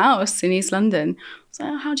whole house in East London. I was like,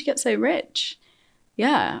 oh, how'd you get so rich?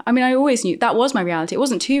 Yeah, I mean, I always knew that was my reality. It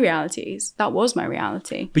wasn't two realities. That was my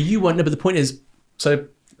reality. But you weren't. No, but the point is, so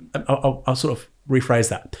I'll sort of rephrase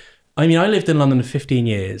that. I mean, I lived in London for 15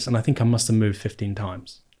 years, and I think I must have moved 15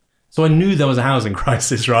 times. So I knew there was a housing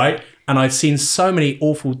crisis, right? And I've seen so many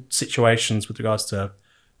awful situations with regards to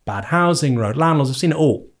bad housing, road landlords. I've seen it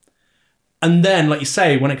all. And then, like you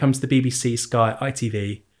say, when it comes to the BBC, Sky,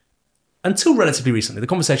 ITV, until relatively recently, the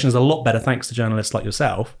conversation is a lot better thanks to journalists like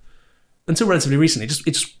yourself. Until relatively recently,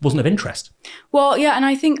 it just wasn't of interest. Well, yeah, and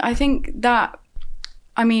I think that,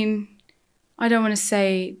 I mean, I don't want to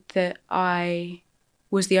say that I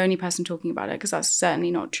was the only person talking about it, because that's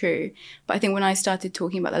certainly not true. But I think when I started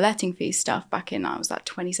talking about the letting fee stuff back in, I was like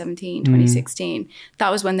 2017, 2016, that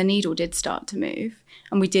was when the needle did start to move.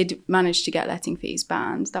 And we did manage to get letting fees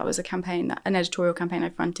banned. That was a campaign, an editorial campaign I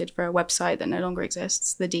fronted for a website that no longer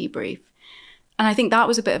exists, The Debrief. And I think that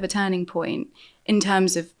was a bit of a turning point in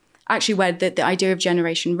terms of actually where the idea of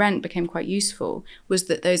generation rent became quite useful, was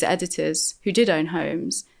that those editors who did own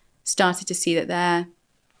homes started to see that their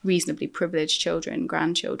reasonably privileged children,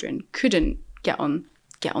 grandchildren, couldn't get on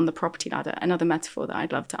the property ladder. Another metaphor that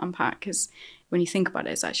I'd love to unpack, because when you think about it,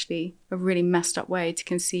 it's actually a really messed up way to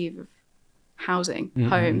conceive of housing,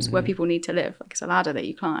 homes where people need to live. Like, it's a ladder that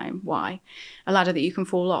you climb. Why? A ladder that you can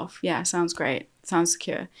fall off. Yeah, sounds great. Sounds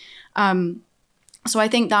secure. So I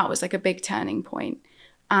think that was like a big turning point.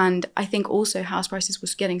 And I think also house prices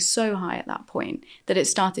was getting so high at that point that it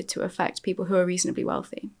started to affect people who are reasonably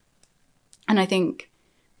wealthy. And I think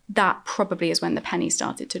that probably is when the penny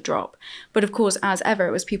started to drop. But of course, as ever,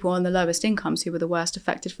 it was people on the lowest incomes who were the worst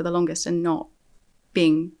affected for the longest and not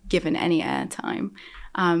being given any airtime.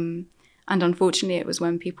 And unfortunately, it was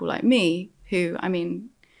when people like me, who, I mean,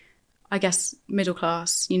 I guess middle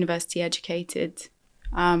class, university educated,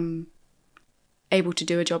 able to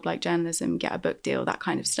do a job like journalism, get a book deal, that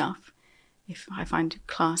kind of stuff. If I find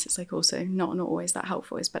class, it's like also not always that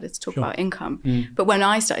helpful. It's better to talk about income. But when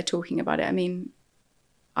I started talking about it, I mean,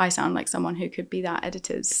 I sound like someone who could be that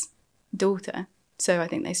editor's daughter. So I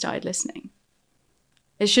think they started listening.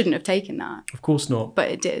 It shouldn't have taken that. Of course not. But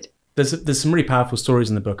it did. There's some really powerful stories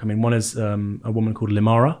in the book. I mean, one is a woman called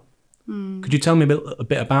Limara. Could you tell me a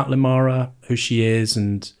bit about Limara, who she is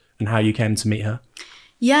and how you came to meet her?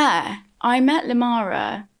 Yeah, I met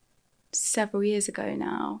Limara several years ago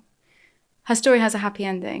now. Her story has a happy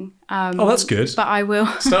ending. Oh, that's good. But I will...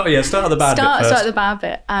 Start at the bad bit first. Start at the bad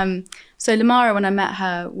bit. So Lamara, when I met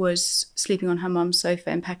her, was sleeping on her mum's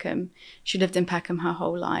sofa in Peckham. She lived in Peckham her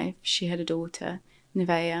whole life. She had a daughter,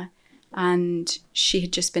 Nevaeh, and she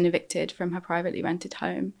had just been evicted from her privately rented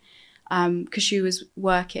home because she was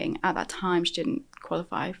working. At that time, she didn't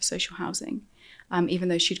qualify for social housing, even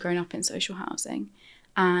though she'd grown up in social housing.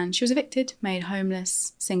 And she was evicted, made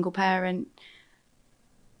homeless, single parent,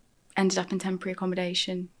 ended up in temporary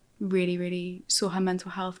accommodation, really, really saw her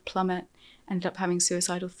mental health plummet, ended up having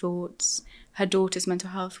suicidal thoughts. Her daughter's mental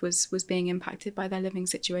health was being impacted by their living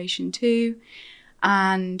situation too.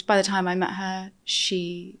 And by the time I met her,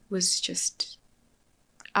 she was just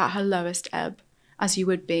at her lowest ebb, as you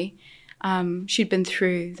would be. She'd been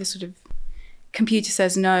through the sort of computer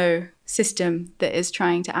says no system that is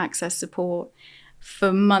trying to access support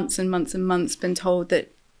for months and months and months, been told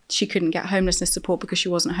that she couldn't get homelessness support because she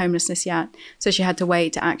wasn't homelessness yet. So she had to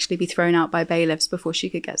wait to actually be thrown out by bailiffs before she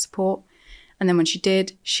could get support. And then when she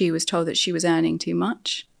did, she was told that she was earning too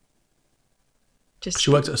much.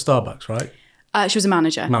 She worked at a Starbucks, right? She was a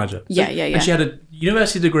manager. Yeah. And she had a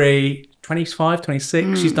university degree, 25,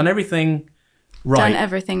 26. She's done everything right. Done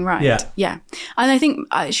everything right. Yeah. And I think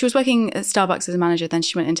she was working at Starbucks as a manager, then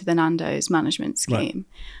she went into the Nando's management scheme.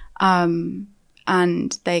 Right.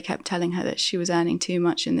 And they kept telling her that she was earning too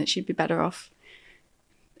much and that she'd be better off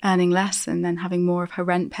earning less and then having more of her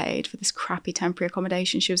rent paid for this crappy temporary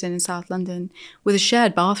accommodation she was in South London with a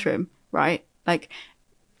shared bathroom, right? Like,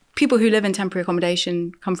 people who live in temporary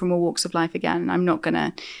accommodation come from all walks of life again. I'm not going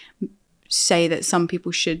to say that some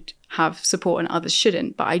people should have support and others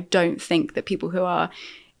shouldn't, but I don't think that people who are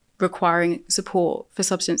requiring support for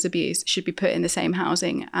substance abuse should be put in the same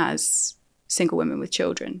housing as single women with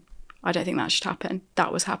children. I don't think that should happen.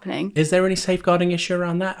 That was happening. Is there any safeguarding issue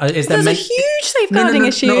around that? There's a huge safeguarding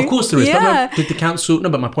issue. No, of course there is. Yeah. But did the council... No,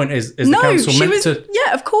 but my point is the council meant to...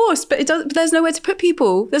 Yeah, of course. But but there's nowhere to put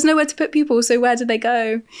people. So where do they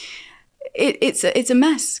go? It's a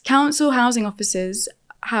mess. Council housing officers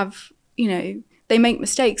have, they make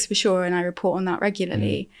mistakes for sure, and I report on that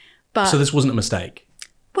regularly. But so this wasn't a mistake?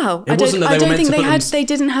 Well, I don't think they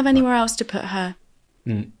didn't have anywhere else to put her.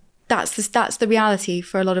 That's the reality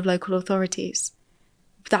for a lot of local authorities.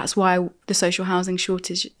 That's why the social housing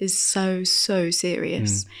shortage is so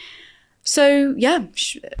serious. So yeah,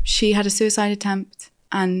 she had a suicide attempt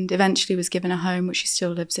and eventually was given a home, which she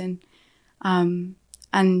still lives in. And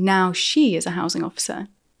now she is a housing officer.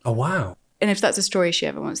 Oh, wow. And if that's a story she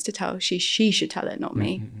ever wants to tell, she should tell it, not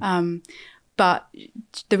me. But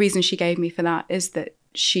the reason she gave me for that is that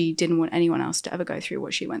she didn't want anyone else to ever go through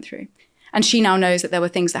what she went through. And she now knows that there were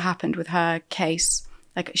things that happened with her case.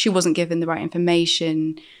 Like, she wasn't given the right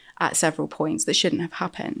information at several points that shouldn't have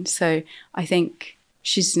happened. So I think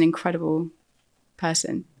she's an incredible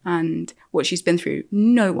person. And what she's been through,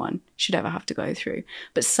 no one should ever have to go through.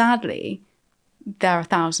 But sadly, there are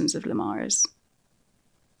thousands of Lamaras.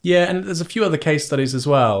 Yeah, and there's a few other case studies as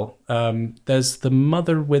well. There's the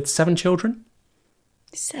mother with 7 children.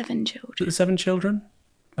 7 children. 7 children?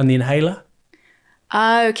 And the inhaler?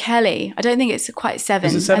 Oh, Kelly. I don't think it's quite 7.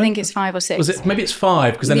 Is it 7? I think it's 5 or 6. Was it? Maybe it's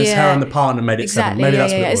 5 because then it's her and the partner made it 7. Maybe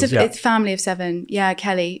that's what it was. It's a family of 7. Yeah,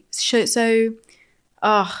 Kelly. So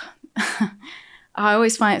I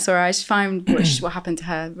always find it sorry. I just find what happened to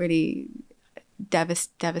her really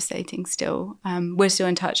devastating still. We're still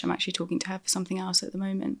in touch. I'm actually talking to her for something else at the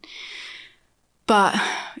moment. But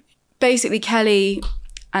basically, Kelly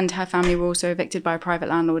and her family were also evicted by a private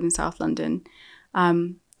landlord in South London.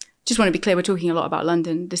 Just want to be clear, we're talking a lot about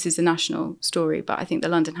London. This is a national story, but I think the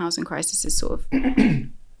London housing crisis is sort of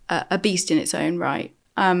a beast in its own right.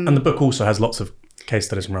 And the book also has lots of case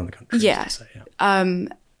studies from around the country. Yeah.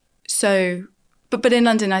 But in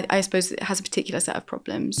London, I suppose it has a particular set of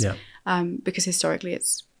problems. Yeah. Because historically,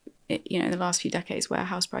 in the last few decades where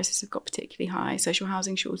house prices have got particularly high, social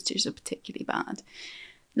housing shortages are particularly bad.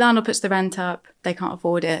 Landlord puts the rent up, they can't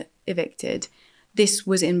afford it, evicted. This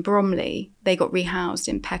was in Bromley. They got rehoused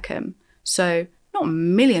in Peckham. So not a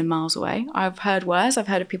million miles away. I've heard worse. I've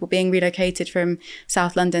heard of people being relocated from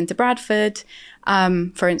South London to Bradford,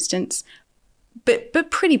 for instance.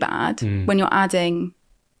 But pretty bad when you're adding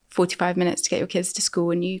 45 minutes to get your kids to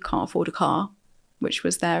school and you can't afford a car, which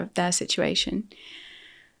was their situation.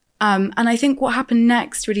 And I think what happened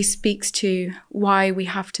next really speaks to why we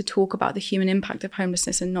have to talk about the human impact of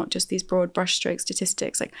homelessness and not just these broad brushstroke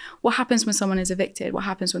statistics. Like, what happens when someone is evicted? What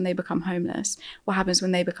happens when they become homeless? What happens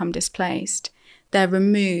when they become displaced? They're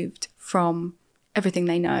removed from everything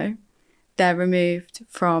they know. They're removed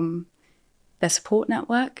from their support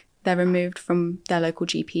network. They're removed from their local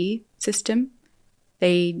GP system.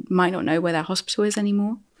 They might not know where their hospital is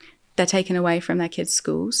anymore. They're taken away from their kids'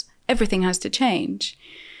 schools. Everything has to change.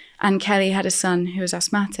 And Kelly had a son who was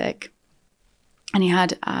asthmatic, and he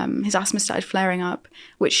had his asthma started flaring up,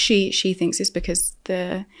 which she thinks is because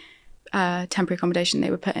the temporary accommodation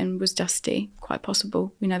they were put in was dusty. Quite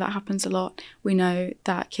possible. We know that happens a lot. We know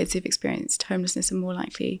that kids who've experienced homelessness are more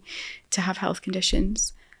likely to have health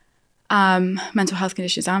conditions, mental health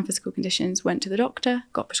conditions and physical conditions. Went to the doctor,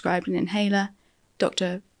 got prescribed an inhaler.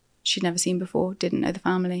 Doctor she'd never seen before, didn't know the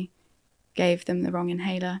family, gave them the wrong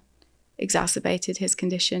inhaler, exacerbated his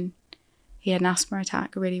condition. He had an asthma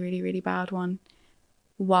attack, a really, really, really bad one.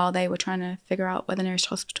 While they were trying to figure out where the nearest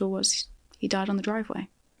hospital was, he died on the driveway.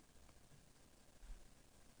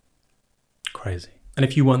 Crazy. And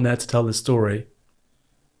if you weren't there to tell this story,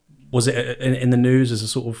 was it in the news as a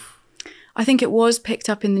sort of... I think it was picked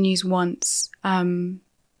up in the news once,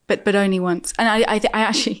 but only once. And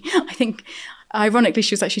I think, ironically,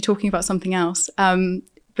 she was actually talking about something else.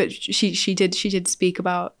 But she did speak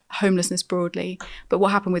about homelessness broadly. But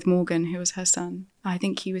what happened with Morgan, who was her son, I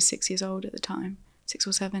think he was 6 years old at the time, 6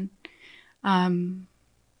 or 7.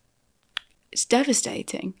 It's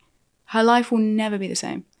devastating. Her life will never be the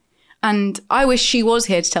same. And I wish she was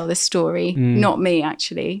here to tell this story, not me,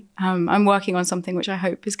 actually. I'm working on something which I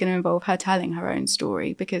hope is going to involve her telling her own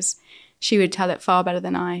story, because she would tell it far better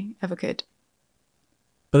than I ever could.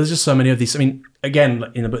 But there's just so many of these. I mean, again,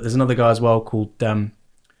 in the book, there's another guy as well called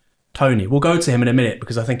Tony. We'll go to him in a minute,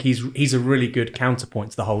 because I think he's a really good counterpoint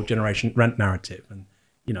to the whole generation rent narrative. And,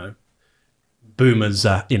 you know, boomers,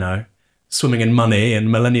 swimming in money, and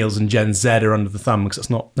millennials and Gen Z are under the thumb, because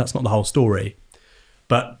that's not the whole story.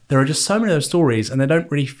 But there are just so many of those stories, and they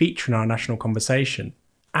don't really feature in our national conversation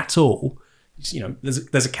at all. You know,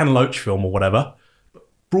 there's a Ken Loach film or whatever. But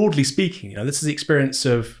broadly speaking, this is the experience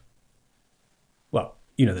of, well,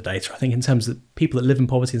 the data, I think, in terms of people that live in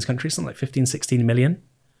poverty in this country, something like 15, 16 million.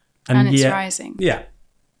 And it's rising. Yeah.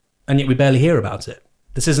 And yet we barely hear about it.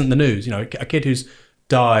 This isn't the news. A kid who's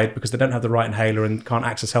died because they don't have the right inhaler and can't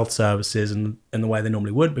access health services in the way they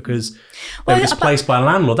normally would because they were displaced by a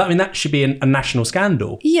landlord. That should be a national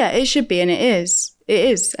scandal. Yeah, it should be, and it is. It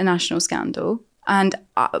is a national scandal. And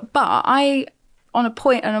but I, on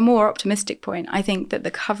a more optimistic point, I think that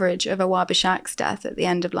the coverage of Awar Bashak's death at the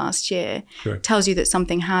end of last year tells you that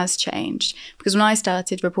something has changed. Because when I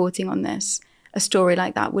started reporting on this, a story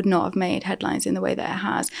like that would not have made headlines in the way that it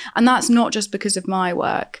has. And that's not just because of my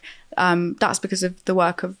work. That's because of the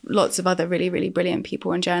work of lots of other really, really brilliant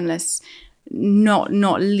people and journalists, not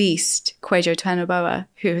least Kwejo Tenoboa,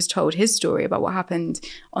 who has told his story about what happened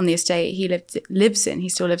on the estate he lives in. He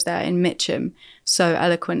still lives there in Mitcham so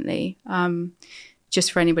eloquently.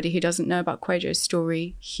 Just for anybody who doesn't know about Kwejo's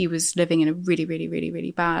story, he was living in a really, really, really,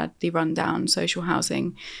 really badly run down social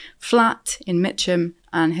housing flat in Mitcham,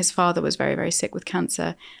 and his father was very, very sick with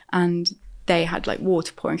cancer, and they had like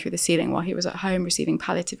water pouring through the ceiling while he was at home receiving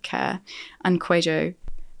palliative care. And Kwejo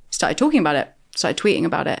started talking about it, started tweeting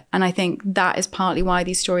about it. And I think that is partly why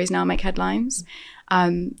these stories now make headlines.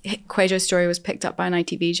 Kwejo's story was picked up by an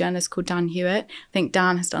ITV journalist called Dan Hewitt. I think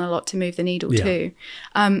Dan has done a lot to move the needle too.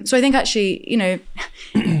 So I think actually,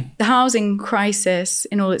 the housing crisis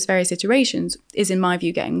in all its various iterations is, in my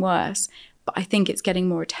view, getting worse. But I think it's getting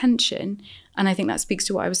more attention. And I think that speaks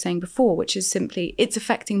to what I was saying before, which is simply it's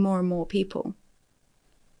affecting more and more people.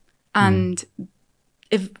 And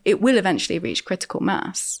if it will eventually reach critical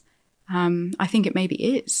mass, I think it maybe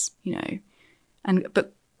is,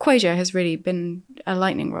 but Kwejo has really been a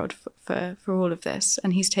lightning rod for all of this,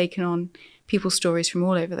 and he's taken on people's stories from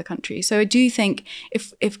all over the country. So I do think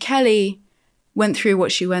if Kelly went through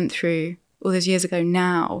what she went through all those years ago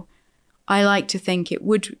now, I like to think it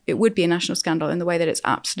would be a national scandal in the way that it's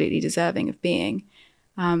absolutely deserving of being,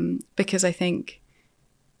 because I think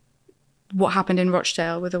what happened in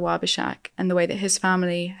Rochdale with Awar Bashak and the way that his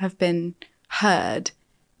family have been heard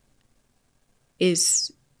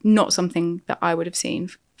is not something that I would have seen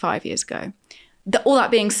 5 years ago. All that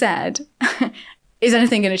being said, is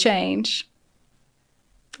anything going to change?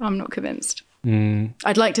 I'm not convinced.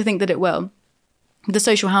 I'd like to think that it will. The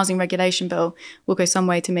social housing regulation bill will go some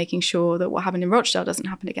way to making sure that what happened in Rochdale doesn't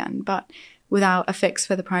happen again. But without a fix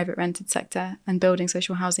for the private rented sector and building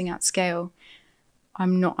social housing at scale,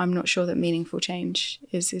 I'm not sure that meaningful change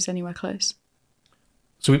is anywhere close.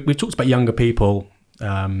 So we've talked about younger people,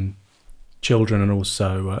 children, and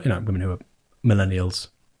also women who are millennials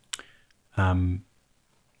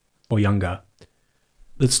or younger.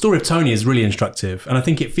 The story of Tony is really instructive, and I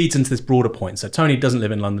think it feeds into this broader point. So Tony doesn't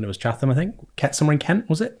live in London; it was Chatham, I think, somewhere in Kent,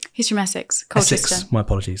 was it? He's from Essex, Colchester. Essex. My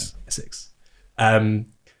apologies, Essex. Home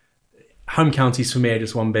counties for me are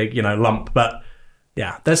just one big, lump. But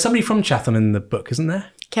yeah, there's somebody from Chatham in the book, isn't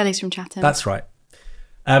there? Kelly's from Chatham. That's right.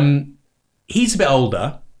 He's a bit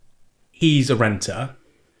older, he's a renter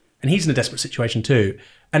and he's in a desperate situation too.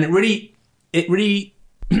 And it really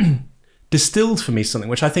distilled for me something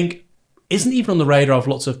which I think isn't even on the radar of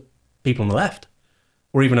lots of people on the left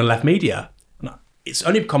or even in left media. And it's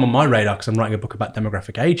only become on my radar because I'm writing a book about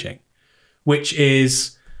demographic aging, which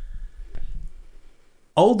is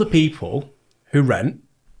older people who rent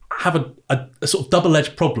have a sort of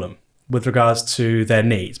double-edged problem with regards to their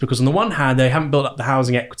needs. Because on the one hand, they haven't built up the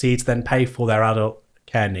housing equity to then pay for their adult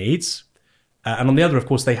care needs. And on the other, of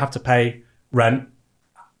course, they have to pay rent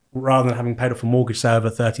rather than having paid off a mortgage, say, over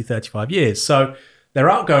 30, 35 years. So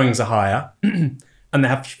their outgoings are higher and they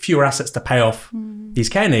have fewer assets to pay off these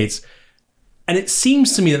care needs. And it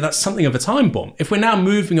seems to me that that's something of a time bomb. If we're now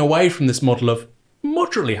moving away from this model of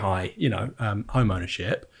moderately high, home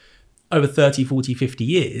ownership over 30, 40, 50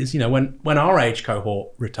 years, when our age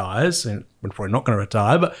cohort retires, and we're probably not going to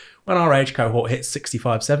retire, but when our age cohort hits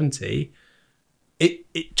 65, 70,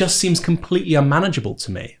 it just seems completely unmanageable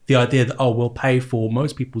to me. The idea that, we'll pay for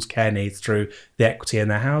most people's care needs through the equity in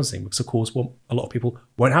their housing, because of course, a lot of people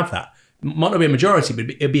won't have that. It might not be a majority,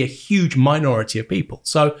 but it'd be a huge minority of people.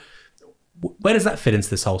 So where does that fit into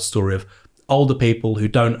this whole story of older people who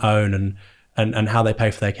don't own and how they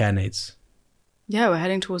pay for their care needs? Yeah, we're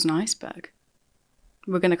heading towards an iceberg.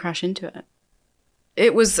 We're going to crash into it.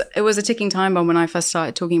 It was a ticking time bomb when I first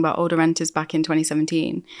started talking about older renters back in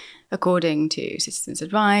 2017, according to Citizens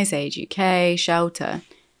Advice, Age UK, Shelter.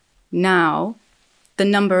 Now, the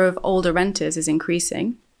number of older renters is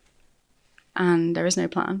increasing, and there is no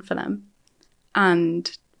plan for them.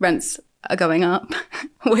 And rents are going up,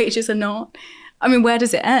 wages are not. I mean, where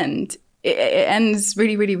does it end? It ends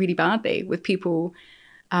really, really, really badly with people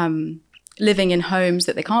living in homes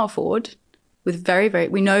that they can't afford. With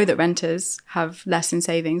we know that renters have less in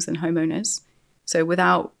savings than homeowners. So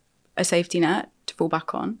without a safety net to fall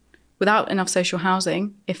back on, without enough social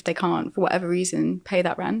housing, if they can't, for whatever reason, pay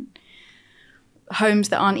that rent, homes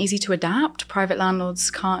that aren't easy to adapt, private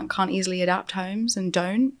landlords can't easily adapt homes and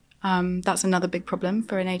don't. That's another big problem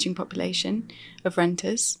for an aging population of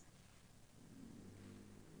renters.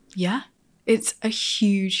 Yeah, it's a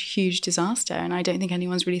huge, huge disaster, and I don't think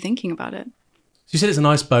anyone's really thinking about it. You said it's an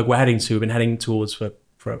iceberg we've been heading towards for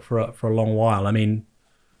a long while. I mean,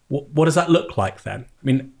 what does that look like then? I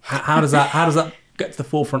mean, how does that get to the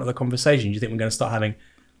forefront of the conversation? Do you think we're going to start having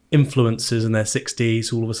influencers in their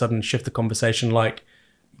 60s all of a sudden shift the conversation like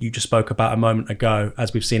you just spoke about a moment ago,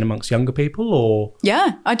 as we've seen amongst younger people? Or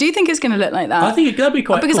yeah, I do think it's going to look like that. I think that'd be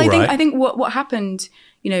quite because cool, I think what happened,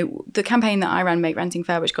 the campaign that I ran, Make Renting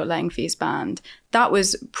Fair, which got letting fees banned, that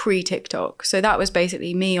was pre-TikTok. So that was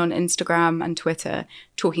basically me on Instagram and Twitter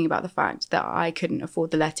talking about the fact that I couldn't afford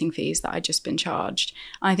the letting fees that I'd just been charged.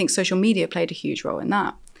 And I think social media played a huge role in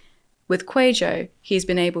that. With Quajo, he's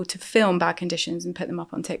been able to film bad conditions and put them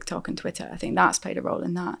up on TikTok and Twitter. I think that's played a role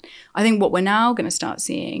in that. I think what we're now going to start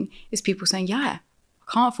seeing is people saying, yeah,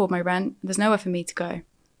 I can't afford my rent. There's nowhere for me to go.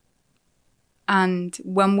 And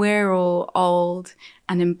when we're all old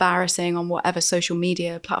and embarrassing on whatever social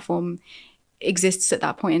media platform exists at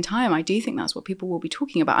that point in time, I do think that's what people will be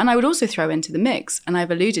talking about. And I would also throw into the mix, and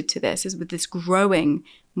I've alluded to this, is with this growing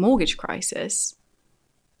mortgage crisis,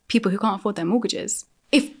 people who can't afford their mortgages.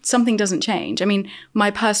 If something doesn't change, I mean,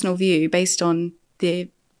 my personal view based on the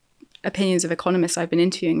opinions of economists I've been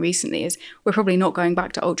interviewing recently is we're probably not going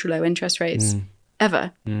back to ultra low interest rates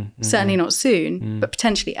ever. Certainly not soon, but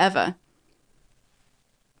potentially ever.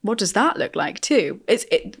 What does that look like too?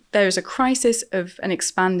 There's a crisis of an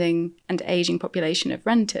expanding and aging population of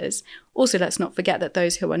renters. Also, let's not forget that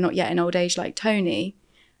those who are not yet in old age, like Tony,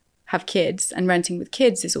 have kids, and renting with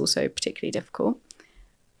kids is also particularly difficult.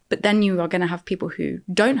 But then you are going to have people who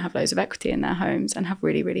don't have loads of equity in their homes and have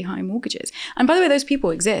really, really high mortgages. And by the way, those people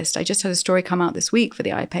exist. I just had a story come out this week for the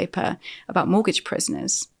iPaper about mortgage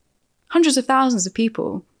prisoners. Hundreds of thousands of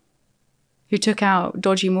people who took out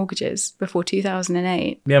dodgy mortgages before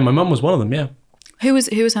 2008. Yeah, my mum was one of them, yeah. Who was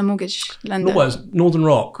her mortgage lender? It was Northern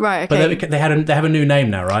Rock. Right, okay. But they have a new name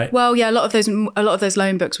now, right? Well, yeah, a lot of those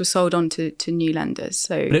loan books were sold on to new lenders.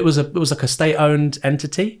 So, but it was like a state-owned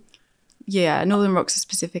entity? Yeah, Northern Rock's a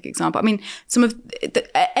specific example. I mean,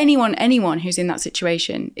 anyone who's in that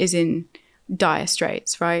situation is in dire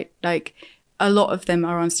straits, right? Like, a lot of them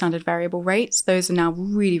are on standard variable rates. Those are now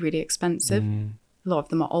really, really expensive. A lot of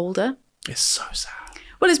them are older. It's so sad.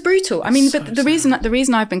 Well, it's brutal. I mean, but the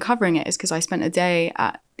reason I've been covering it is because I spent a day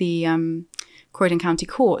at the Croydon County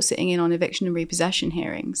Court sitting in on eviction and repossession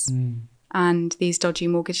hearings. And these dodgy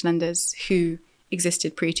mortgage lenders who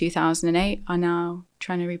existed pre-2008 are now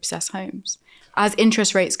trying to repossess homes. As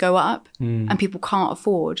interest rates go up and people can't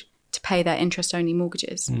afford to pay their interest-only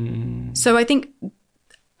mortgages. So I think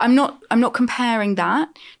I'm not comparing that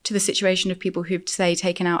to the situation of people who've, say,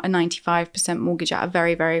 taken out a 95% mortgage at a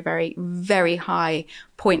very, very, very, very high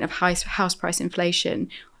point of house price inflation,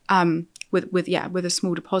 with a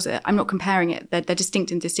small deposit. I'm not comparing it. They're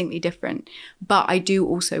distinct and distinctly different. But I do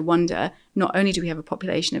also wonder, not only do we have a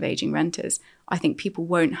population of aging renters, I think people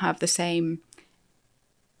won't have the same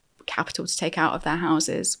capital to take out of their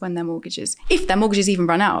houses when their mortgages, if their mortgages even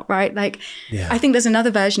run out, right? Like, I think there's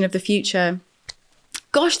another version of the future.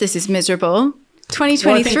 Gosh, this is miserable.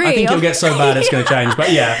 2023. Well, I think it'll get so bad it's going to change.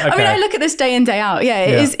 But yeah, okay. I mean, I look at this day in, day out. Yeah,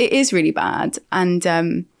 it is really bad. And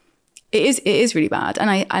it is really bad. And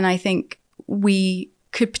I think we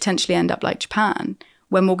could potentially end up like Japan,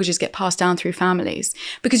 where mortgages get passed down through families.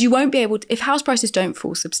 Because you won't be able to, if house prices don't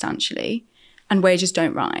fall substantially and wages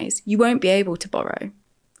don't rise, you won't be able to borrow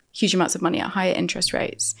huge amounts of money at higher interest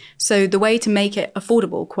rates. So the way to make it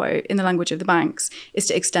affordable, quote, in the language of the banks, is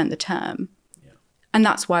to extend the term. Yeah. And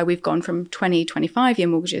that's why we've gone from 20, 25-year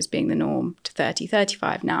mortgages being the norm to 30,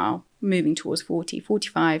 35 now, moving towards 40,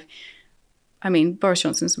 45. I mean, Boris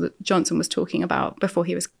Johnson was talking about, before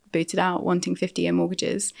he was booted out, wanting 50-year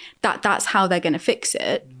mortgages. That's how they're going to fix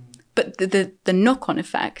it. But the knock-on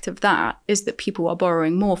effect of that is that people are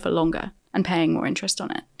borrowing more for longer and paying more interest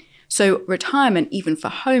on it. So retirement, even for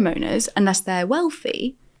homeowners, unless they're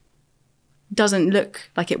wealthy, doesn't look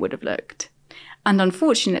like it would have looked. And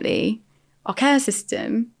unfortunately, our care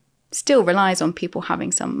system still relies on people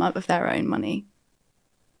having some of their own money.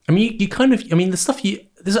 I mean, you kind of, I mean, the stuff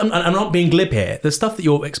I'm not being glib here, the stuff that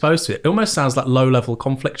you're exposed to, it almost sounds like low-level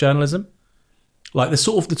conflict journalism. Like the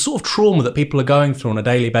sort of trauma that people are going through on a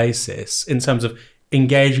daily basis in terms of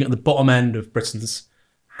engaging at the bottom end of Britain's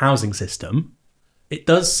housing system. It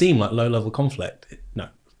does seem like low-level conflict. No,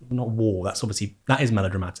 not war. That is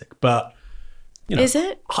melodramatic. But, you know. Is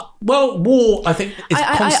it? Well, war, I think, is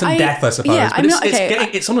constant death, I suppose. Yeah,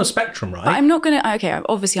 but it's on a spectrum, right? But I'm not going to,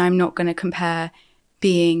 obviously I'm not going to compare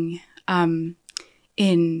being in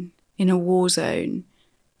a war zone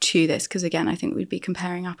to this, because again, I think we'd be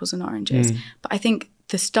comparing apples and oranges. But I think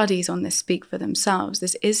the studies on this speak for themselves.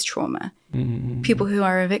 This is trauma. People who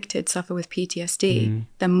are evicted suffer with PTSD.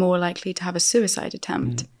 They're more likely to have a suicide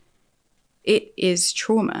attempt. It is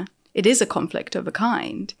trauma. It is a conflict of a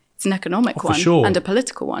kind. It's an economic one, sure. And a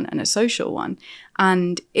political one, and a social one.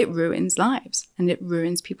 And it ruins lives, and it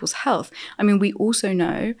ruins people's health. I mean, we also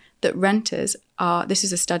know that renters are, this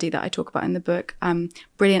is a study that I talk about in the book,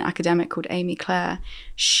 brilliant academic called Amy Clare.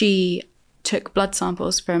 She took blood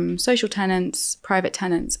samples from social tenants, private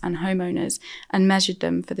tenants, and homeowners and measured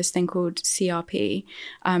them for this thing called CRP.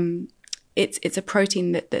 It's a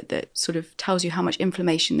protein that sort of tells you how much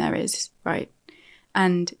inflammation there is, right?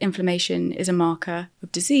 And inflammation is a marker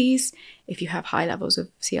of disease. If you have high levels of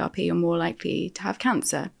CRP, you're more likely to have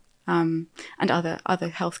cancer and other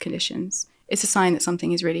health conditions. It's a sign that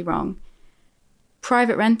something is really wrong.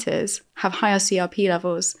 Private renters have higher CRP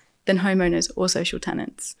levels than homeowners or social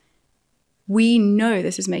tenants. We know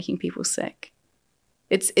this is making people sick.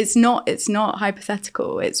 It's not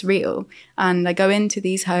hypothetical, it's real. And I go into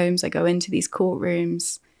these homes, I go into these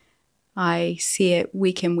courtrooms, I see it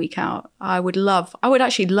week in, week out. I would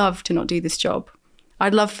actually love to not do this job.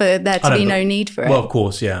 I'd love for there to be no need for it. Well, of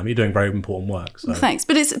course, yeah. You're doing very important work. So. Well, thanks.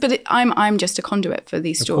 But I'm just a conduit for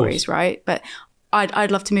these stories, right? But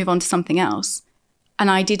I'd love to move on to something else.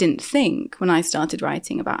 And I didn't think when I started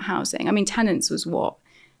writing about housing. I mean, Tenants was what?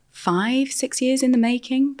 5-6 years in the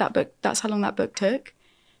making. That book, that's how long that book took,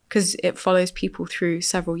 because it follows people through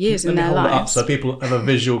several years in their lives. So people have a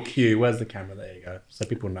visual cue. Where's the camera? There you go. So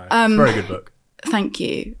people know. It's a very good book. Thank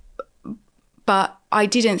you. But I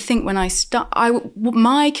didn't think when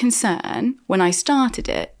my concern when I started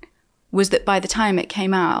it was that by the time it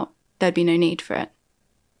came out, there'd be no need for it.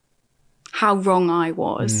 How wrong I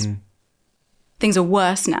was. Things are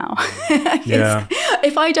worse now. Yeah.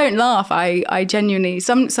 If I don't laugh, I genuinely,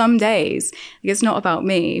 some days, it's not about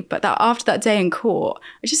me, but that after that day in court,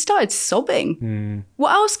 I just started sobbing.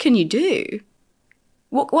 What else can you do?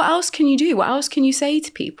 What else can you do? What else can you say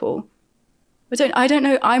to people? I don't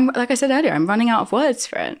know. Like I said earlier, I'm running out of words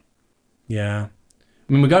for it. Yeah.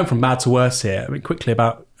 I mean, we're going from bad to worse here. I mean, quickly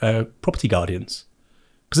about property guardians,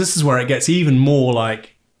 because this is where it gets even more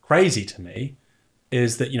like crazy to me,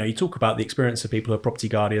 is that, you know, you talk about the experience of people who are property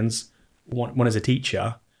guardians. One is a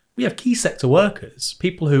teacher. We have key sector workers,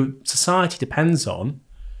 people who society depends on,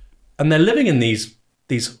 and they're living in these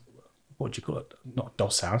what do you call it? Not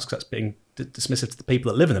doss house, because that's being dismissive to the people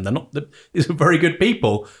that live in them. These are very good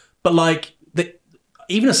people, but like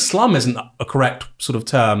even a slum isn't a correct sort of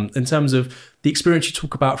term in terms of the experience you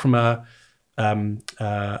talk about from a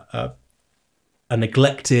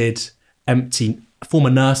neglected, empty former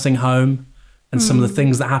nursing home and some of the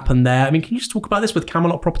things that happened there. I mean, can you just talk about this with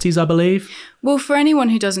Camelot Properties, I believe? Well, for anyone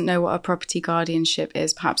who doesn't know what a property guardianship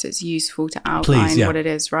is, perhaps it's useful to outline what it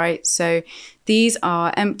is, right? So these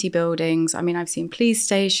are empty buildings. I mean, I've seen police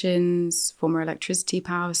stations, former electricity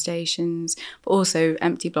power stations, but also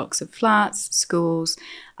empty blocks of flats, schools,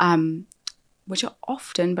 which are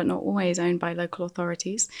often, but not always, owned by local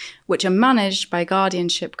authorities, which are managed by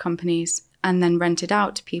guardianship companies and then rented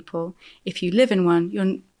out to people. If you live in one,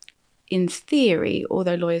 you're, in theory,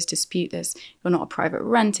 although lawyers dispute this, you're not a private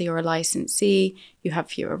renter, you're a licensee, you have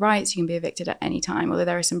fewer rights, you can be evicted at any time, although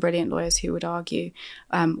there are some brilliant lawyers who would argue,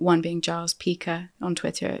 one being Giles Peaker on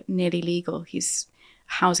Twitter, Nearly Legal, he's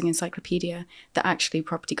a housing encyclopedia, that actually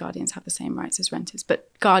property guardians have the same rights as renters, but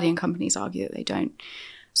guardian companies argue that they don't.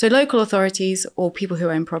 So local authorities or people who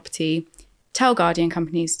own property tell guardian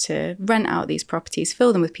companies to rent out these properties,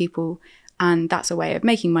 fill them with people, and that's a way of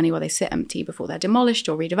making money while they sit empty before they're demolished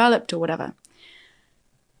or redeveloped or whatever.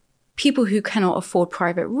 People who cannot afford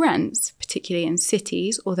private rents, particularly in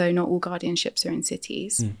cities, although not all guardianships are in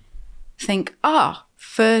cities, think,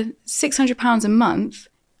 for £600 a month,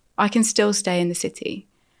 I can still stay in the city.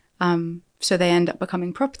 So they end up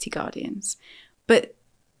becoming property guardians. But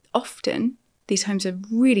often, these homes are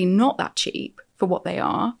really not that cheap for what they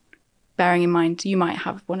are. Bearing in mind, you might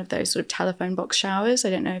have one of those sort of telephone box showers.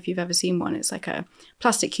 I don't know if you've ever seen one. It's like a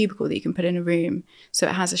plastic cubicle that you can put in a room. So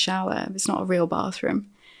it has a shower. It's not a real bathroom.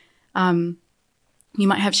 You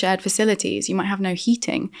might have shared facilities. You might have no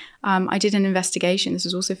heating. I did an investigation. This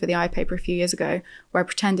was also for the iPaper a few years ago, where I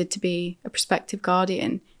pretended to be a prospective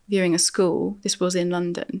guardian viewing a school. This was in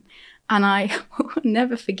London. And I will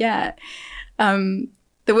never forget, the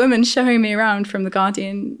woman showing me around from the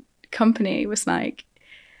Guardian company was like,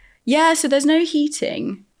 yeah, so there's no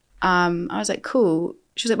heating. I was like, cool.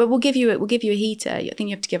 She was like, but we'll give you a heater. I think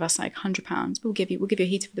you have to give us like £100, but we'll give you a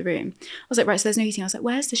heater for the room. I was like, right, so there's no heating. I was like,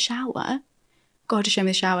 where's the shower? Got her to show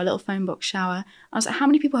me the shower, a little phone box shower. I was like, how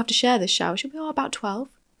many people have to share this shower? She'll be, about 12.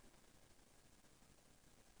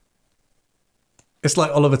 It's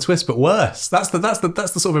like Oliver Twist, but worse. That's the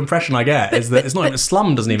sort of impression I get, is that it's not even a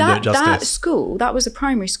slum, doesn't even do it justice. That school, that was a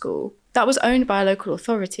primary school. That was owned by a local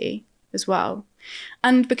authority as well.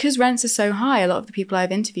 And because rents are so high, a lot of the people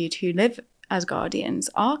I've interviewed who live as guardians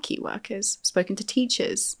are key workers. I've spoken to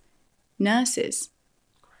teachers, nurses.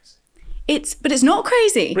 But it's not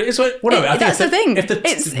crazy. But that's the thing.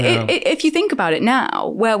 If you think about it now,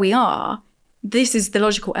 where we are, this is the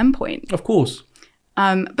logical endpoint. Of course.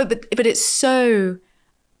 But it's so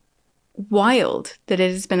wild that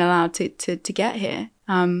it has been allowed to get here.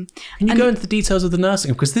 Can you go into the details of the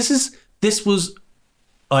nursing? Because this was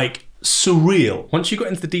like surreal once you got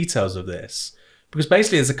into the details of this. Because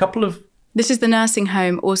basically there's a couple of... This is the nursing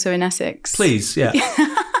home also in Essex. Please, yeah.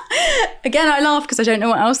 Again, I laugh because I don't know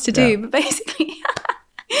what else to do. But basically,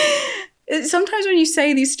 sometimes when you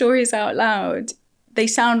say these stories out loud, they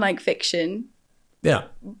sound like fiction. Yeah.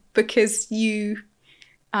 Because you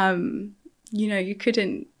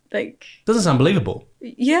couldn't, like... Doesn't sound believable.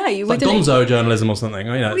 Yeah, you wouldn't. Like Gonzo journalism or something.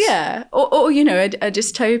 Yeah, or a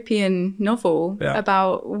dystopian novel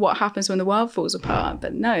about what happens when the world falls apart.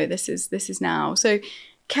 But no, this is now. So,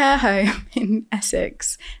 care home in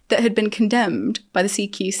Essex that had been condemned by the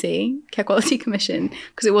CQC, Care Quality Commission,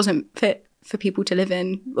 because it wasn't fit for people to live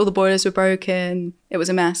in. All the boilers were broken. It was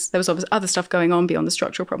a mess. There was obviously other stuff going on beyond the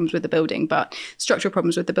structural problems with the building, but structural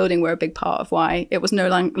problems with the building were a big part of why it was no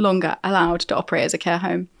longer allowed to operate as a care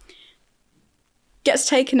home. Gets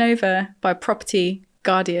taken over by a property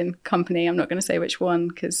guardian company. I'm not going to say which one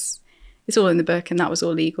because it's all in the book and that was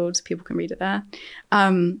all legal, so people can read it there.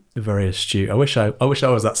 Very astute. I wish I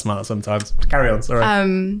was that smart sometimes. Carry on, sorry.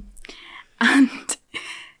 And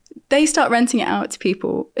they start renting it out to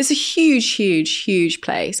people. It's a huge, huge, huge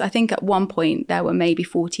place. I think at one point there were maybe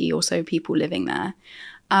 40 or so people living there.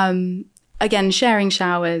 Again, sharing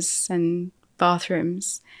showers and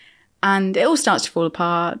bathrooms. And it all starts to fall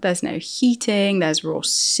apart. There's no heating. There's raw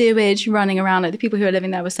sewage running around. Like the people who are living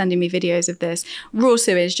there were sending me videos of this. Raw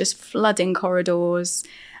sewage just flooding corridors.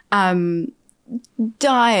 Dire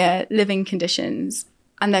living conditions.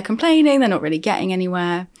 And they're complaining. They're not really getting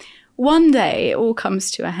anywhere. One day, it all comes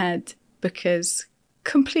to a head because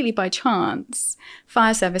completely by chance,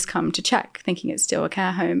 fire service come to check, thinking it's still a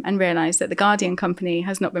care home, and realise that the Guardian company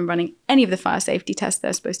has not been running any of the fire safety tests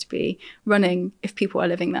they're supposed to be running if people are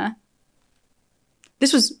living there.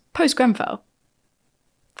 This was post-Grenfell.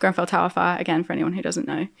 Grenfell Tower fire, again, for anyone who doesn't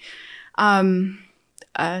know.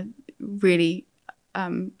 Really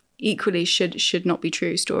equally should not be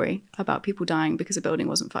true story about people dying because a building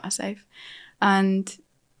wasn't fire safe. And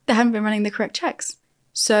they haven't been running the correct checks.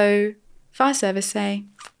 So Fire service say,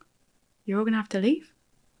 you're all going to have to leave.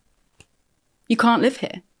 You can't live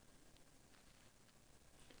here.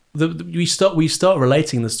 We start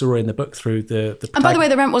relating the story in the book through the and by the way,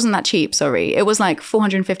 the rent wasn't that cheap, sorry. It was like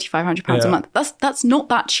 £450, £500 a month. That's not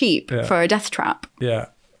that cheap for a death trap. Yeah.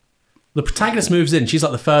 The protagonist moves in. She's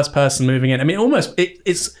like the first person moving in. I mean, almost,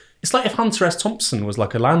 it's like if Hunter S. Thompson was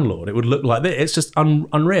like a landlord, it would look like this. It's just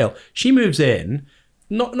unreal. She moves in,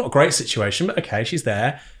 not a great situation, but okay, she's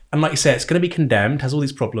there. And like you say, it's going to be condemned, has all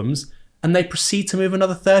these problems. And they proceed to move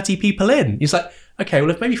another 30 people in. It's like, okay,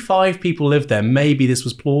 well, if maybe 5 people lived there, maybe this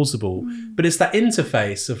was plausible. But it's that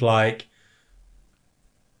interface of like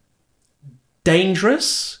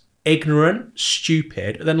dangerous, ignorant,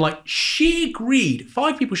 stupid, and then like sheer greed.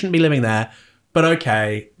 5 people shouldn't be living there, but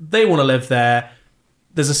okay, they want to live there.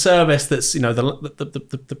 There's a service that's, you know,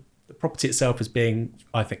 the property itself is being,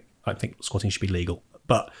 I think squatting should be legal,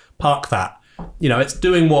 but park that. You know, it's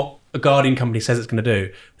doing what a guardian company says it's going to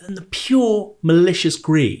do. But then the pure malicious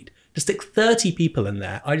greed to stick 30 people in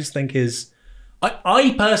there, I just think is...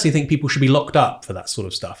 I personally think people should be locked up for that sort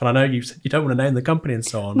of stuff. And I know you don't want to name the company and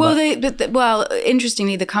so on. Well,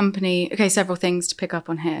 interestingly, the company... Okay, several things to pick up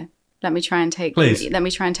on here. Let me try and take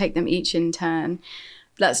them each in turn.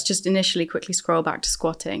 Let's just initially quickly scroll back to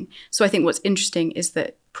squatting. So I think what's interesting is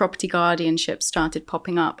that property guardianship started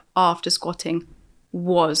popping up after squatting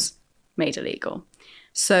was made illegal.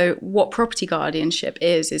 So what property guardianship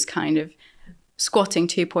is kind of squatting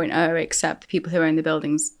 2.0, except the people who own the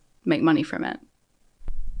buildings make money from it.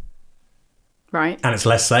 Right? And it's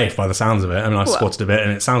less safe by the sounds of it. I mean, I squatted a bit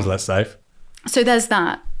and it sounds less safe. So there's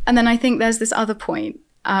that. And then I think there's this other point,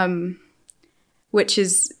 which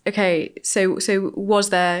is, okay, so was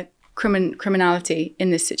there criminality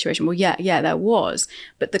in this situation? Well, yeah, there was.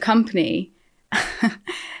 But the company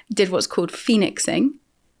did what's called phoenixing,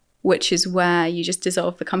 which is where you just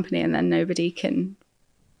dissolve the company and then nobody can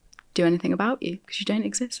do anything about you because you don't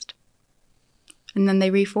exist. And then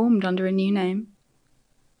they reformed under a new name.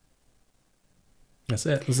 That's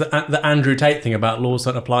it. There's the Andrew Tate thing about laws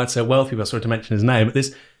don't apply to wealthy people. Sorry to mention his name, but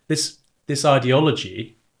this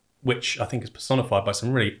ideology, which I think is personified by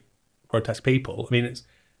some really grotesque people, I mean,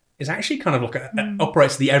 it's actually kind of like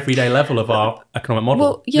operates at the everyday level of our economic model.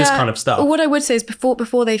 Well, yeah, this kind of stuff. What I would say is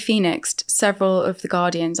before they phoenixed, several of the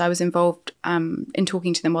guardians, I was involved in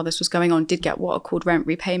talking to them while this was going on, did get what are called rent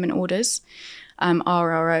repayment orders,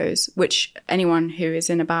 RROs, which anyone who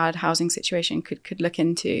is in a bad housing situation could look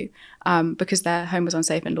into, because their home was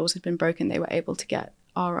unsafe and laws had been broken. They were able to get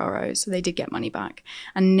RROs, so they did get money back.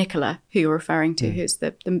 And Nicola, who you're referring to, who's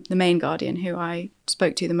the main guardian who I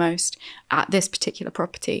spoke to the most at this particular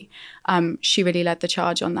property, she really led the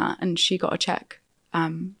charge on that, and she got a check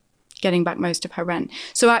getting back most of her rent.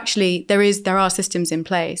 So actually there are systems in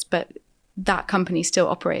place, but that company still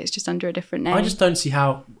operates just under a different name. I just don't see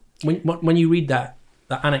how, when you read that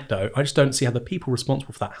anecdote, I just don't see how the people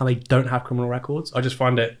responsible for that, how they don't have criminal records. I just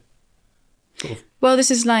find it sort of well,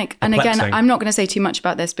 this is like, and perplexing. again, I'm not going to say too much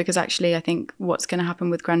about this because actually I think what's going to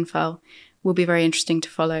happen with Grenfell will be very interesting to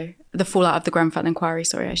follow. The fallout of the Grenfell inquiry,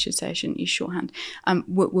 sorry, I should say, I shouldn't use shorthand,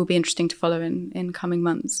 will be interesting to follow in coming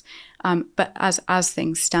months. But as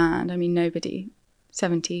things stand, I mean,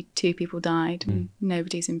 72 people died, and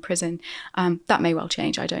nobody's in prison. That may well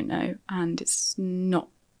change, I don't know. And it's not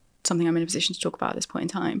something I'm in a position to talk about at this point in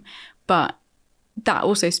time. But that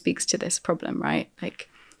also speaks to this problem, right? Like,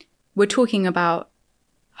 we're talking about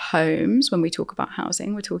homes when we talk about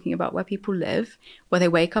housing. We're talking about where people live, where they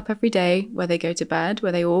wake up every day, where they go to bed,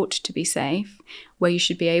 where they ought to be safe, where you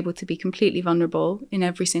should be able to be completely vulnerable in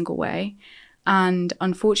every single way. And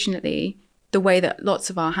unfortunately, the way that lots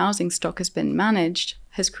of our housing stock has been managed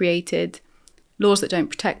has created laws that don't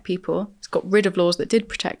protect people. It's got rid of laws that did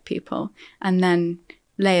protect people, and then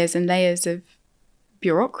layers and layers of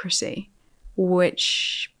bureaucracy,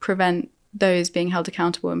 which prevent those being held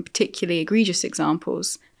accountable, and particularly egregious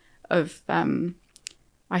examples of,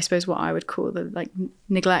 I suppose, what I would call the like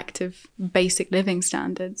neglect of basic living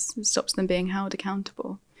standards. It stops them being held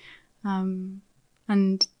accountable, and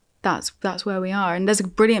that's where we are. And there's a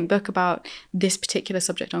brilliant book about this particular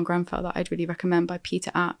subject on Grenfell that I'd really recommend by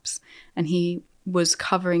Peter Apps, and he was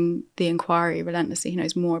covering the inquiry relentlessly. He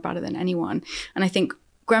knows more about it than anyone, and I think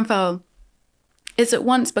Grenfell it's at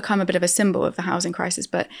once become a bit of a symbol of the housing crisis,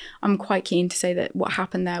 but I'm quite keen to say that what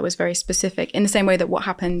happened there was very specific, in the same way that what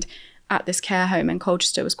happened at this care home in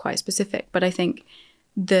Colchester was quite specific. But I think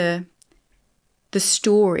the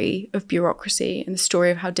story of bureaucracy and the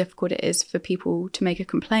story of how difficult it is for people to make a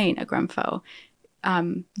complaint at Grenfell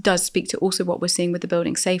does speak to also what we're seeing with the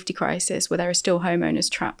building safety crisis, where there are still homeowners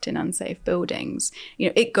trapped in unsafe buildings.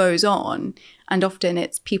 It goes on, and often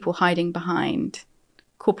it's people hiding behind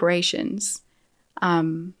corporations,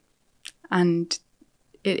 and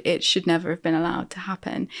it should never have been allowed to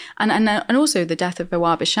happen. And also the death of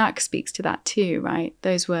Awar Bashak speaks to that too, right?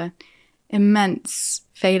 Those were immense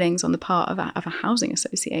failings on the part of a housing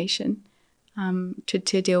association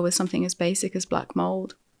to deal with something as basic as black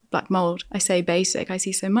mold. Black mold, I say basic, I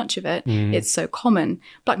see so much of it. It's so common.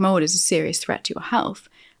 Black mold is a serious threat to your health.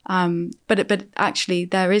 But actually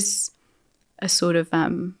there is a sort of,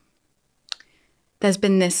 there's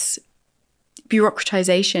been this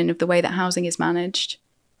bureaucratization of the way that housing is managed.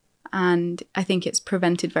 And I think it's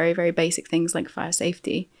prevented very, very basic things like fire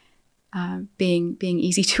safety being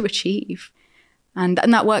easy to achieve. And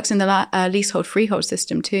that works in the leasehold freehold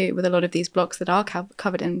system too, with a lot of these blocks that are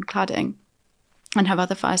covered in cladding and have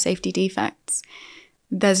other fire safety defects.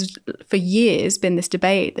 There's for years been this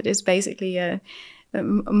debate that is basically a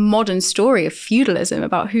modern story of feudalism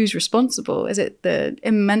about who's responsible. Is it the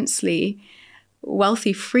immensely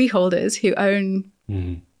wealthy freeholders who own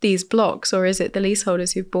these blocks, or is it the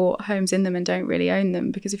leaseholders who've bought homes in them and don't really own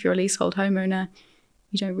them? Because if you're a leasehold homeowner,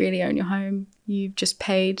 you don't really own your home. You've just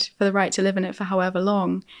paid for the right to live in it for however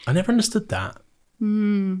long. I never understood that.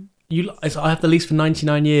 I have the lease for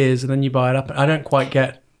 99 years and then you buy it up. I don't quite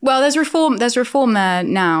get... Well, there's reform there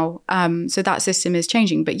now. So that system is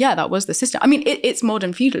changing. But yeah, that was the system. I mean, it's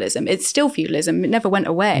modern feudalism. It's still feudalism. It never went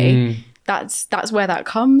away. That's where that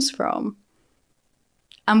comes from.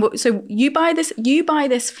 And so you buy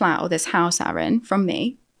this flat or this house, Aaron, from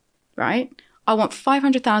me, right? I want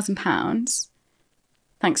 £500,000.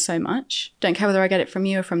 Thanks so much. Don't care whether I get it from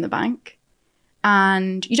you or from the bank.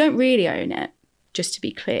 And you don't really own it, just to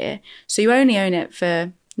be clear. So you only own it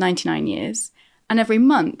for 99 years. And every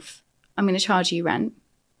month, I'm going to charge you rent,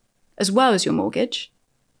 as well as your mortgage.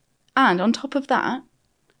 And on top of that,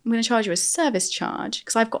 I'm going to charge you a service charge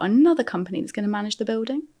because I've got another company that's going to manage the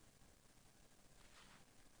building.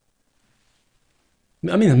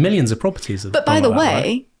 I mean, there are millions of properties. But by the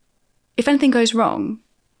way, if anything goes wrong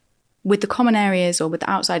with the common areas or with the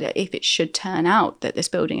outside, if it should turn out that this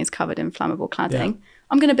building is covered in flammable cladding,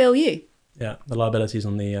 I'm going to bill you. Yeah, the liability is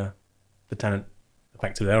on the tenant.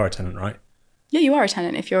 Effectively, they are a tenant, right? Yeah, you are a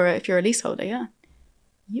tenant if you're a leaseholder. Yeah.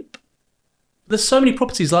 Yep. There's so many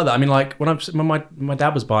properties like that. I mean, like when my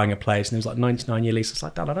dad was buying a place and it was like 99-year lease. It's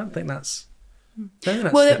like, Dad, I don't think that's.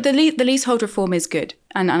 Well, the leasehold reform is good,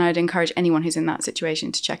 and I'd encourage anyone who's in that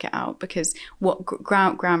situation to check it out, because what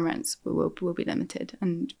ground rents will be limited,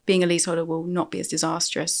 and being a leaseholder will not be as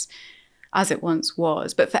disastrous as it once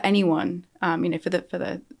was. But for anyone, for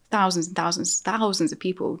the thousands and thousands of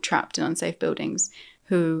people trapped in unsafe buildings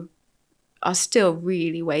who are still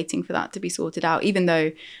really waiting for that to be sorted out. Even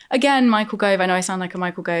though, again, Michael Gove, I know I sound like a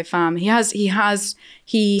Michael Gove fan. Somebody's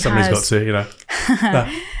got to, you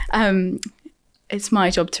know. It's my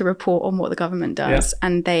job to report on what the government does. Yeah.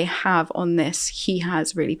 And they have on this, he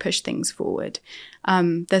has really pushed things forward.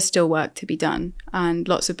 There's still work to be done. And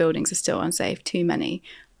lots of buildings are still unsafe, too many.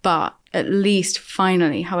 But at least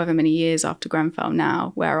finally, however many years after Grenfell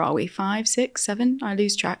now, where are we? 5, 6, 7? I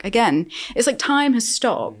lose track. Again, it's like time has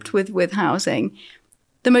stopped with housing.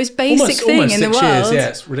 The most basic thing in the world. Years, yeah,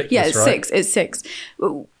 it's ridiculous, yeah, it's right? It's 6.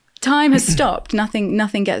 Time has stopped.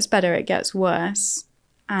 Nothing gets better. It gets worse.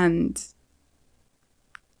 And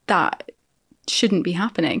that shouldn't be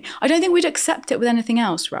happening. I don't think we'd accept it with anything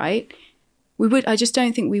else, right? We would. I just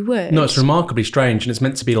don't think we would. No, it's remarkably strange, and it's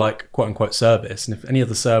meant to be like quote unquote service. And if any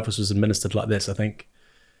other service was administered like this, I think.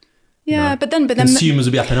 Yeah, but then consumers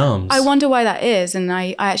would be up in arms. I wonder why that is, and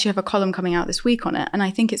I actually have a column coming out this week on it, and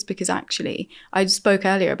I think it's because actually I spoke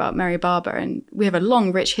earlier about Mary Barber, and we have a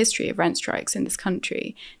long, rich history of rent strikes in this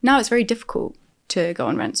country. Now it's very difficult to go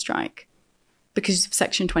on rent strike because of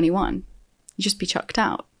Section 21. You just be chucked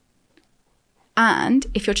out, and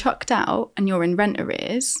if you're chucked out and you're in rent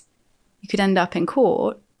arrears, you could end up in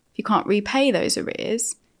court. If you can't repay those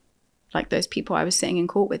arrears, like those people I was sitting in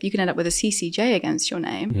court with, you can end up with a CCJ against your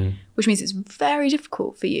name, which means it's very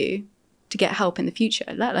difficult for you to get help in the future,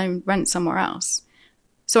 let alone rent somewhere else.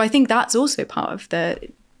 So I think that's also part of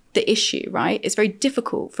the issue, right? It's very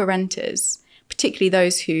difficult for renters, particularly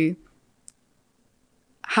those who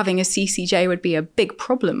having a CCJ would be a big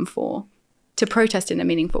problem for, to protest in a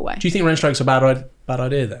meaningful way. Do you think rent strikes are a bad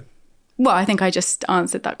idea then? Well, I think I just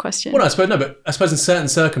answered that question. Well, I suppose in certain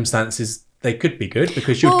circumstances they could be good,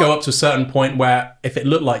 because you'd go up to a certain point where if it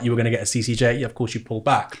looked like you were going to get a CCJ, of course you pull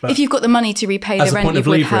back. But if you've got the money to repay the rent you've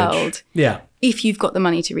withheld, yeah. If you've got the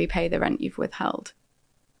money to repay the rent you've withheld,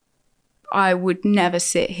 I would never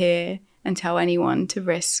sit here and tell anyone to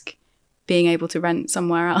risk being able to rent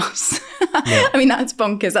somewhere else. Yeah. I mean, that's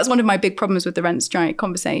bonkers. That's one of my big problems with the rent strike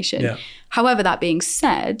conversation. Yeah. However, that being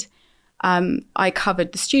said, I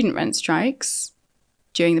covered the student rent strikes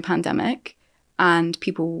during the pandemic, and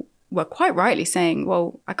people were quite rightly saying,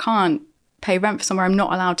 well, I can't pay rent for somewhere I'm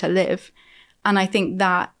not allowed to live. And I think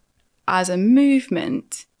that as a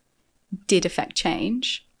movement did affect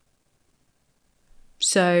change.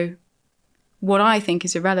 So what I think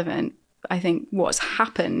is irrelevant, I think what's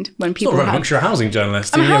happened when people... It's not relevant, you're a housing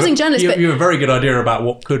journalist. I'm a housing journalist, but... You have a very good idea about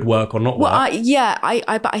what could work or not work. But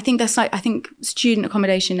I think that's like, I think student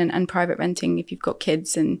accommodation and private renting, if you've got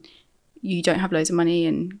kids and you don't have loads of money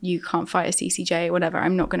and you can't fight a CCJ or whatever,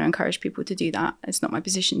 I'm not going to encourage people to do that. It's not my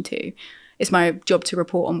position to. It's my job to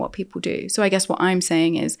report on what people do. So I guess what I'm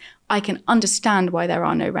saying is I can understand why there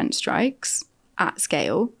are no rent strikes at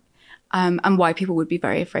scale, and why people would be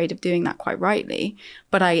very afraid of doing that, quite rightly.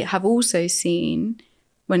 But I have also seen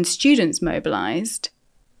when students mobilised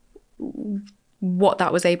what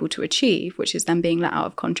that was able to achieve, which is them being let out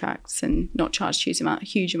of contracts and not charged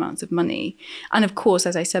huge amounts of money. And of course,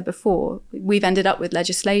 as I said before, we've ended up with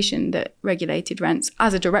legislation that regulated rents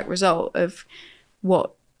as a direct result of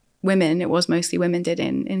what women, it was mostly women, did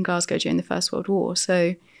in Glasgow during the First World War.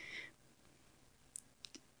 So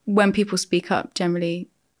when people speak up, generally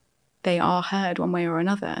they are heard one way or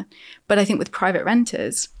another. But I think with private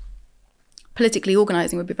renters, politically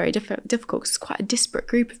organising would be very difficult because it's quite a disparate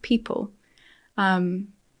group of people. And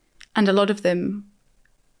a lot of them,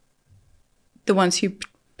 the ones who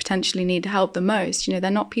potentially need help the most, they're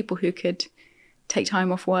not people who could take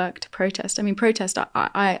time off work to protest. I mean, protest,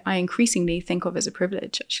 I increasingly think of as a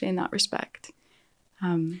privilege, actually, in that respect.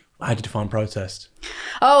 How do you define protest?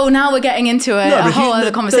 Oh, now we're getting into a whole other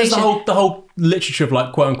conversation. There's the whole literature of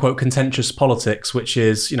like quote unquote contentious politics, which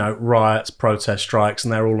is, riots, protest, strikes,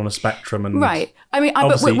 and they're all on a spectrum. And right. I mean,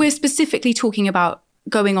 but we're specifically talking about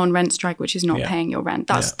going on rent strike, which is not paying your rent.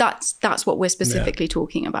 That's what we're specifically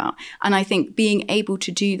talking about. And I think being able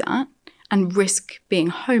to do that and risk being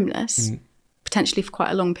homeless, potentially for quite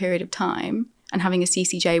a long period of time, and having a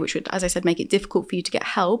CCJ, which would, as I said, make it difficult for you to get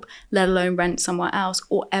help, let alone rent somewhere else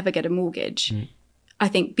or ever get a mortgage. I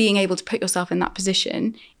think being able to put yourself in that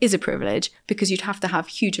position is a privilege, because you'd have to have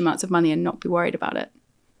huge amounts of money and not be worried about it.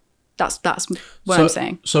 That's what I'm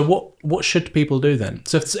saying. So what should people do then?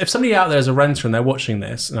 So if somebody out there is a renter and they're watching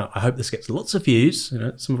this, and I hope this gets lots of views.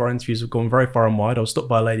 Some of our interviews have gone very far and wide. I was stopped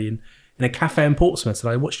by a lady in a cafe in Portsmouth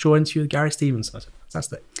and I watched your interview with Gary Stevenson. I said,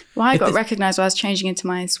 fantastic. Well, I got recognised while I was changing into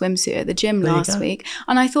my swimsuit at the gym last week,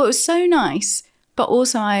 and I thought it was so nice. But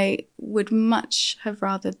also, I would much have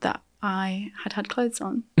rathered that I had clothes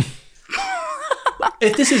on.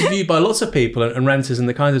 If this is viewed by lots of people and renters in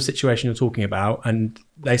the kind of situation you're talking about, and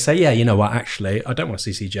they say, yeah, you know what, actually, I don't want a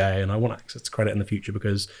CCJ and I want access to credit in the future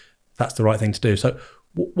because that's the right thing to do. So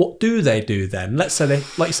what do they do then? Let's say they,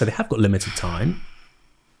 like you said, they have got limited time,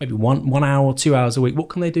 maybe 1 hour or 2 hours a week. What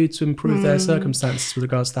can they do to improve their circumstances with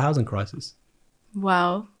regards to the housing crisis?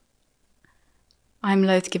 Well, I'm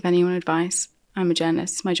loath to give anyone advice. I'm a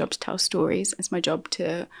journalist. It's my job to tell stories. It's my job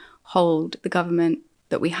to hold the government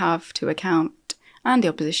that we have to account, and the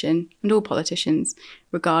opposition and all politicians,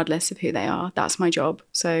 regardless of who they are. That's my job.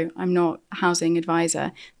 So I'm not a housing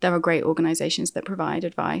advisor. There are great organisations that provide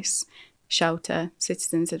advice: Shelter,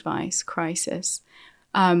 Citizens Advice, Crisis.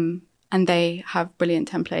 And they have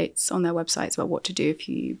brilliant templates on their websites about what to do if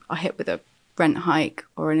you are hit with a rent hike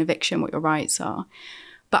or an eviction, what your rights are.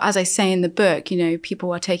 But as I say in the book,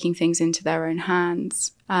 people are taking things into their own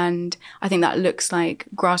hands. And I think that looks like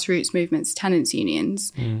grassroots movements, tenants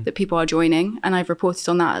unions, that people are joining. And I've reported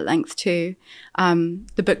on that at length too.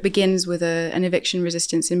 The book begins with an eviction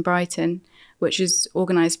resistance in Brighton, which is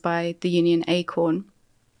organised by the union Acorn.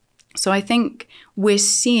 So I think we're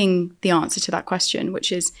seeing the answer to that question, which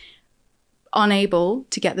is unable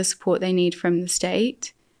to get the support they need from the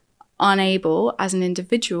state, unable as an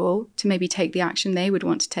individual to maybe take the action they would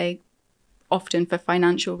want to take, often for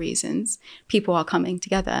financial reasons. People are coming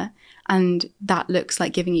together, and that looks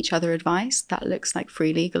like giving each other advice. That looks like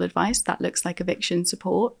free legal advice. That looks like eviction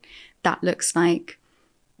support. That looks like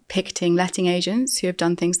picketing letting agents who have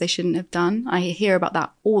done things they shouldn't have done. I hear about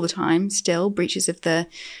that all the time still. Breaches of the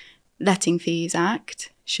Letting Fees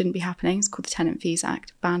Act shouldn't be happening. It's called the Tenant Fees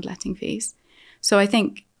Act, banned letting fees. So I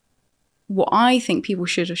think what I think people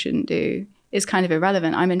should or shouldn't do is kind of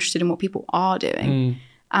irrelevant. I'm interested in what people are doing.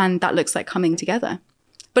 And that looks like coming together.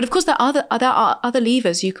 But of course, there are other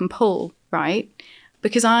levers you can pull, right?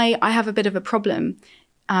 Because I have a bit of a problem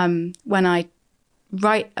when I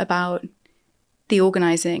write about the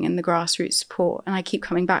organising and the grassroots support, and I keep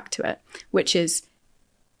coming back to it, which is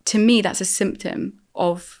to me, that's a symptom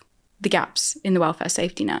of the gaps in the welfare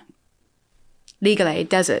safety net. Legal aid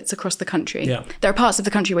deserts across the country. Yeah. There are parts of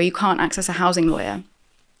the country where you can't access a housing lawyer.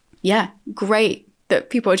 Yeah, great that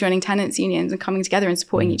people are joining tenants unions and coming together and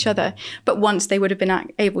supporting each other. But once they would have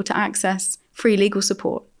been able to access free legal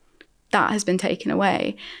support, that has been taken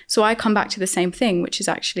away. So I come back to the same thing, which is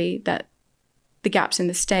actually that the gaps in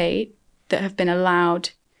the state that have been allowed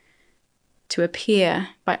to appear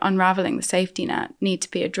by unraveling the safety net need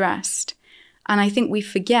to be addressed. And I think we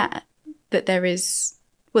forget that there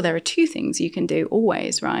are two things you can do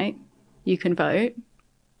always, right? You can vote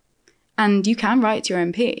and you can write to your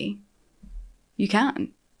MP. You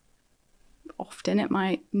can. Often it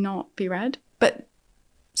might not be read, but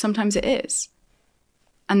sometimes it is.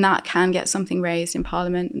 And that can get something raised in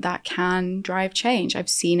Parliament. That can drive change. I've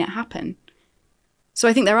seen it happen. So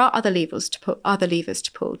I think there are other levers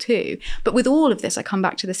to pull too. But with all of this, I come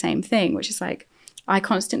back to the same thing, which is like, I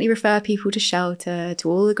constantly refer people to shelter, to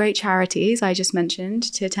all the great charities I just mentioned,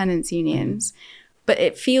 to tenants unions. But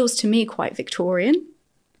it feels to me quite Victorian.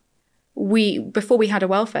 Before we had a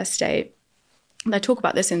welfare state, and I talk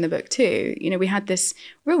about this in the book too, we had this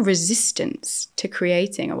real resistance to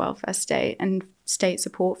creating a welfare state and state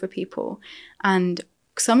support for people. And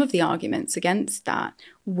some of the arguments against that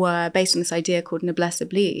were based on this idea called noblesse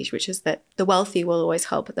oblige, which is that the wealthy will always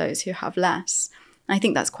help those who have less. And I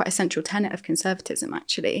think that's quite a central tenet of conservatism,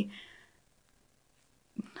 actually.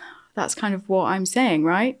 That's kind of what I'm saying,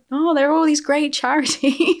 right? Oh, there are all these great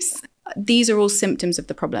charities. These are all symptoms of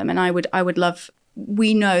the problem. And I would love,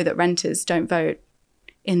 we know that renters don't vote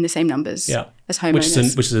in the same numbers as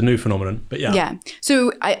homeowners. Which is a new phenomenon, but yeah. Yeah.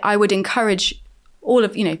 So I would encourage all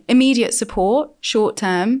of, immediate support, short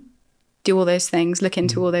term, do all those things, look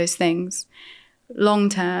into all those things. Long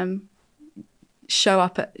term, show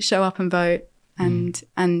up and vote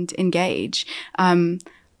and engage.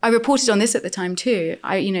 I reported on this at the time too.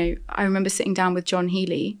 I remember sitting down with John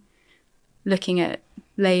Healey, looking at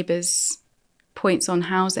Labour's points on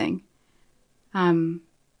housing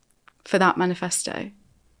for that manifesto.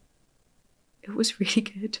 It was really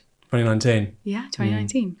good. 2019? Yeah,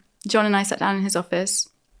 2019. John and I sat down in his office,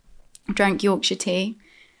 drank Yorkshire tea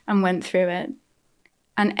and went through it.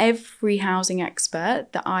 And every housing expert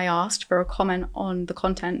that I asked for a comment on the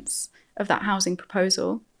contents of that housing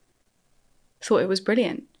proposal thought it was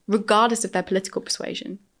brilliant, regardless of their political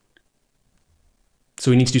persuasion.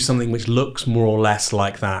 So we need to do something which looks more or less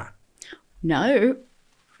like that. No.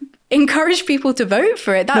 Encourage people to vote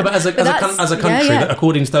for it. But as a country, that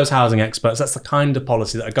according to those housing experts, that's the kind of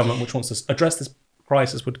policy that a government which wants to address this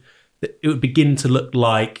crisis would begin to look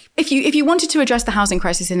like. If you wanted to address the housing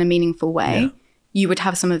crisis in a meaningful way, you would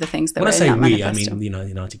have some of the things that were in that manifesto. When I say we, I mean the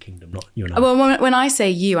United Kingdom, not you and I. Well, when I say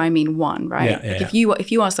you, I mean one, right? Yeah,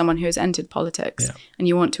 If you are someone who has entered politics and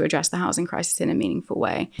you want to address the housing crisis in a meaningful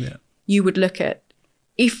way, you would look at,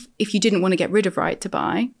 if you didn't want to get rid of right to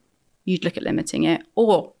buy, you'd look at limiting it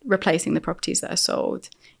or replacing the properties that are sold.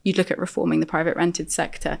 You'd look at reforming the private rented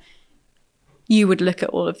sector. You would look at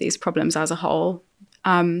all of these problems as a whole.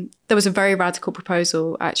 There was a very radical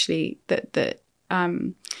proposal, actually, that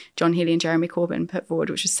John Healey and Jeremy Corbyn put forward,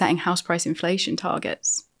 which was setting house price inflation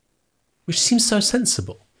targets. Which seems so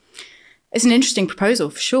sensible. It's an interesting proposal,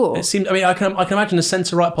 for sure. It seemed. I mean, I can imagine a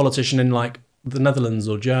centre-right politician in like the Netherlands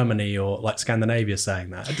or Germany or like Scandinavia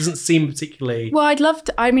saying that. It doesn't seem particularly. Well, I'd love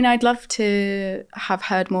to have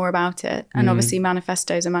heard more about it. And obviously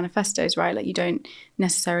manifestos are manifestos, right? Like you don't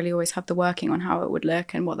necessarily always have the working on how it would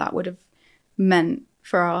look and what that would have meant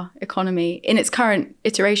for our economy in its current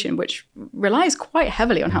iteration, which relies quite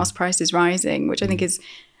heavily on house prices rising, which I think is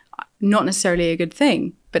not necessarily a good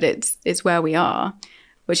thing, but it's where we are.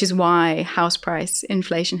 Which is why house price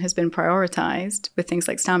inflation has been prioritized with things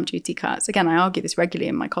like stamp duty cuts. Again, I argue this regularly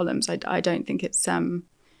in my columns. I don't think it's a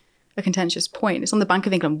contentious point. It's on the Bank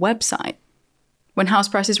of England website. When house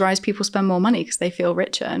prices rise, people spend more money because they feel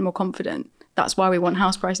richer and more confident. That's why we want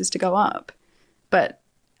house prices to go up. But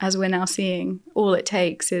as we're now seeing, all it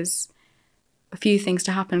takes is a few things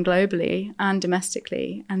to happen globally and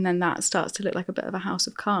domestically, and then that starts to look like a bit of a house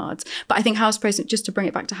of cards. But I think house price, just to bring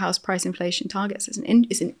it back to house price inflation targets,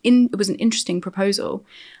 it was an interesting proposal.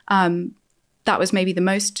 That was maybe the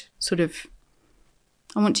most sort of,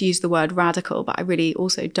 I want to use the word radical, but I really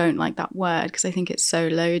also don't like that word because I think it's so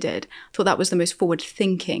loaded. I thought that was the most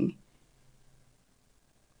forward-thinking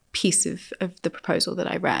piece of the proposal that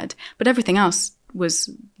I read. But everything else was,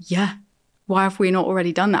 why have we not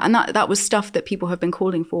already done that? And that was stuff that people have been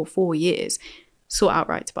calling for years. Sort out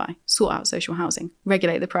right to buy, sort out social housing,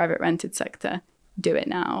 regulate the private rented sector, do it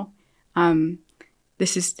now.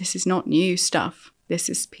 This is not new stuff. This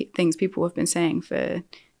is things people have been saying for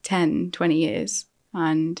 10, 20 years.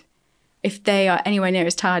 And if they are anywhere near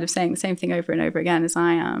as tired of saying the same thing over and over again as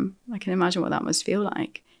I am, I can imagine what that must feel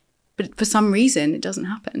like. But for some reason, it doesn't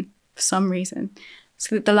happen. For some reason.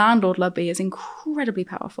 So the landlord lobby is incredibly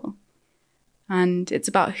powerful. And it's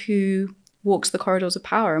about who walks the corridors of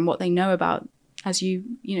power and what they know about, as you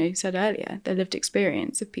said earlier, the lived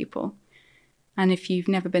experience of people. And if you've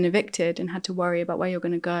never been evicted and had to worry about where you're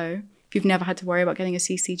going to go, if you've never had to worry about getting a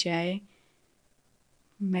CCJ,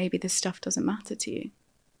 maybe this stuff doesn't matter to you.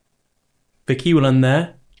 Vicky, we'll end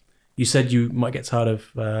there. You said you might get tired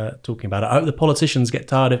of talking about it. I hope the politicians get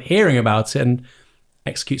tired of hearing about it and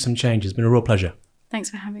execute some changes. It's been a real pleasure. Thanks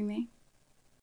for having me.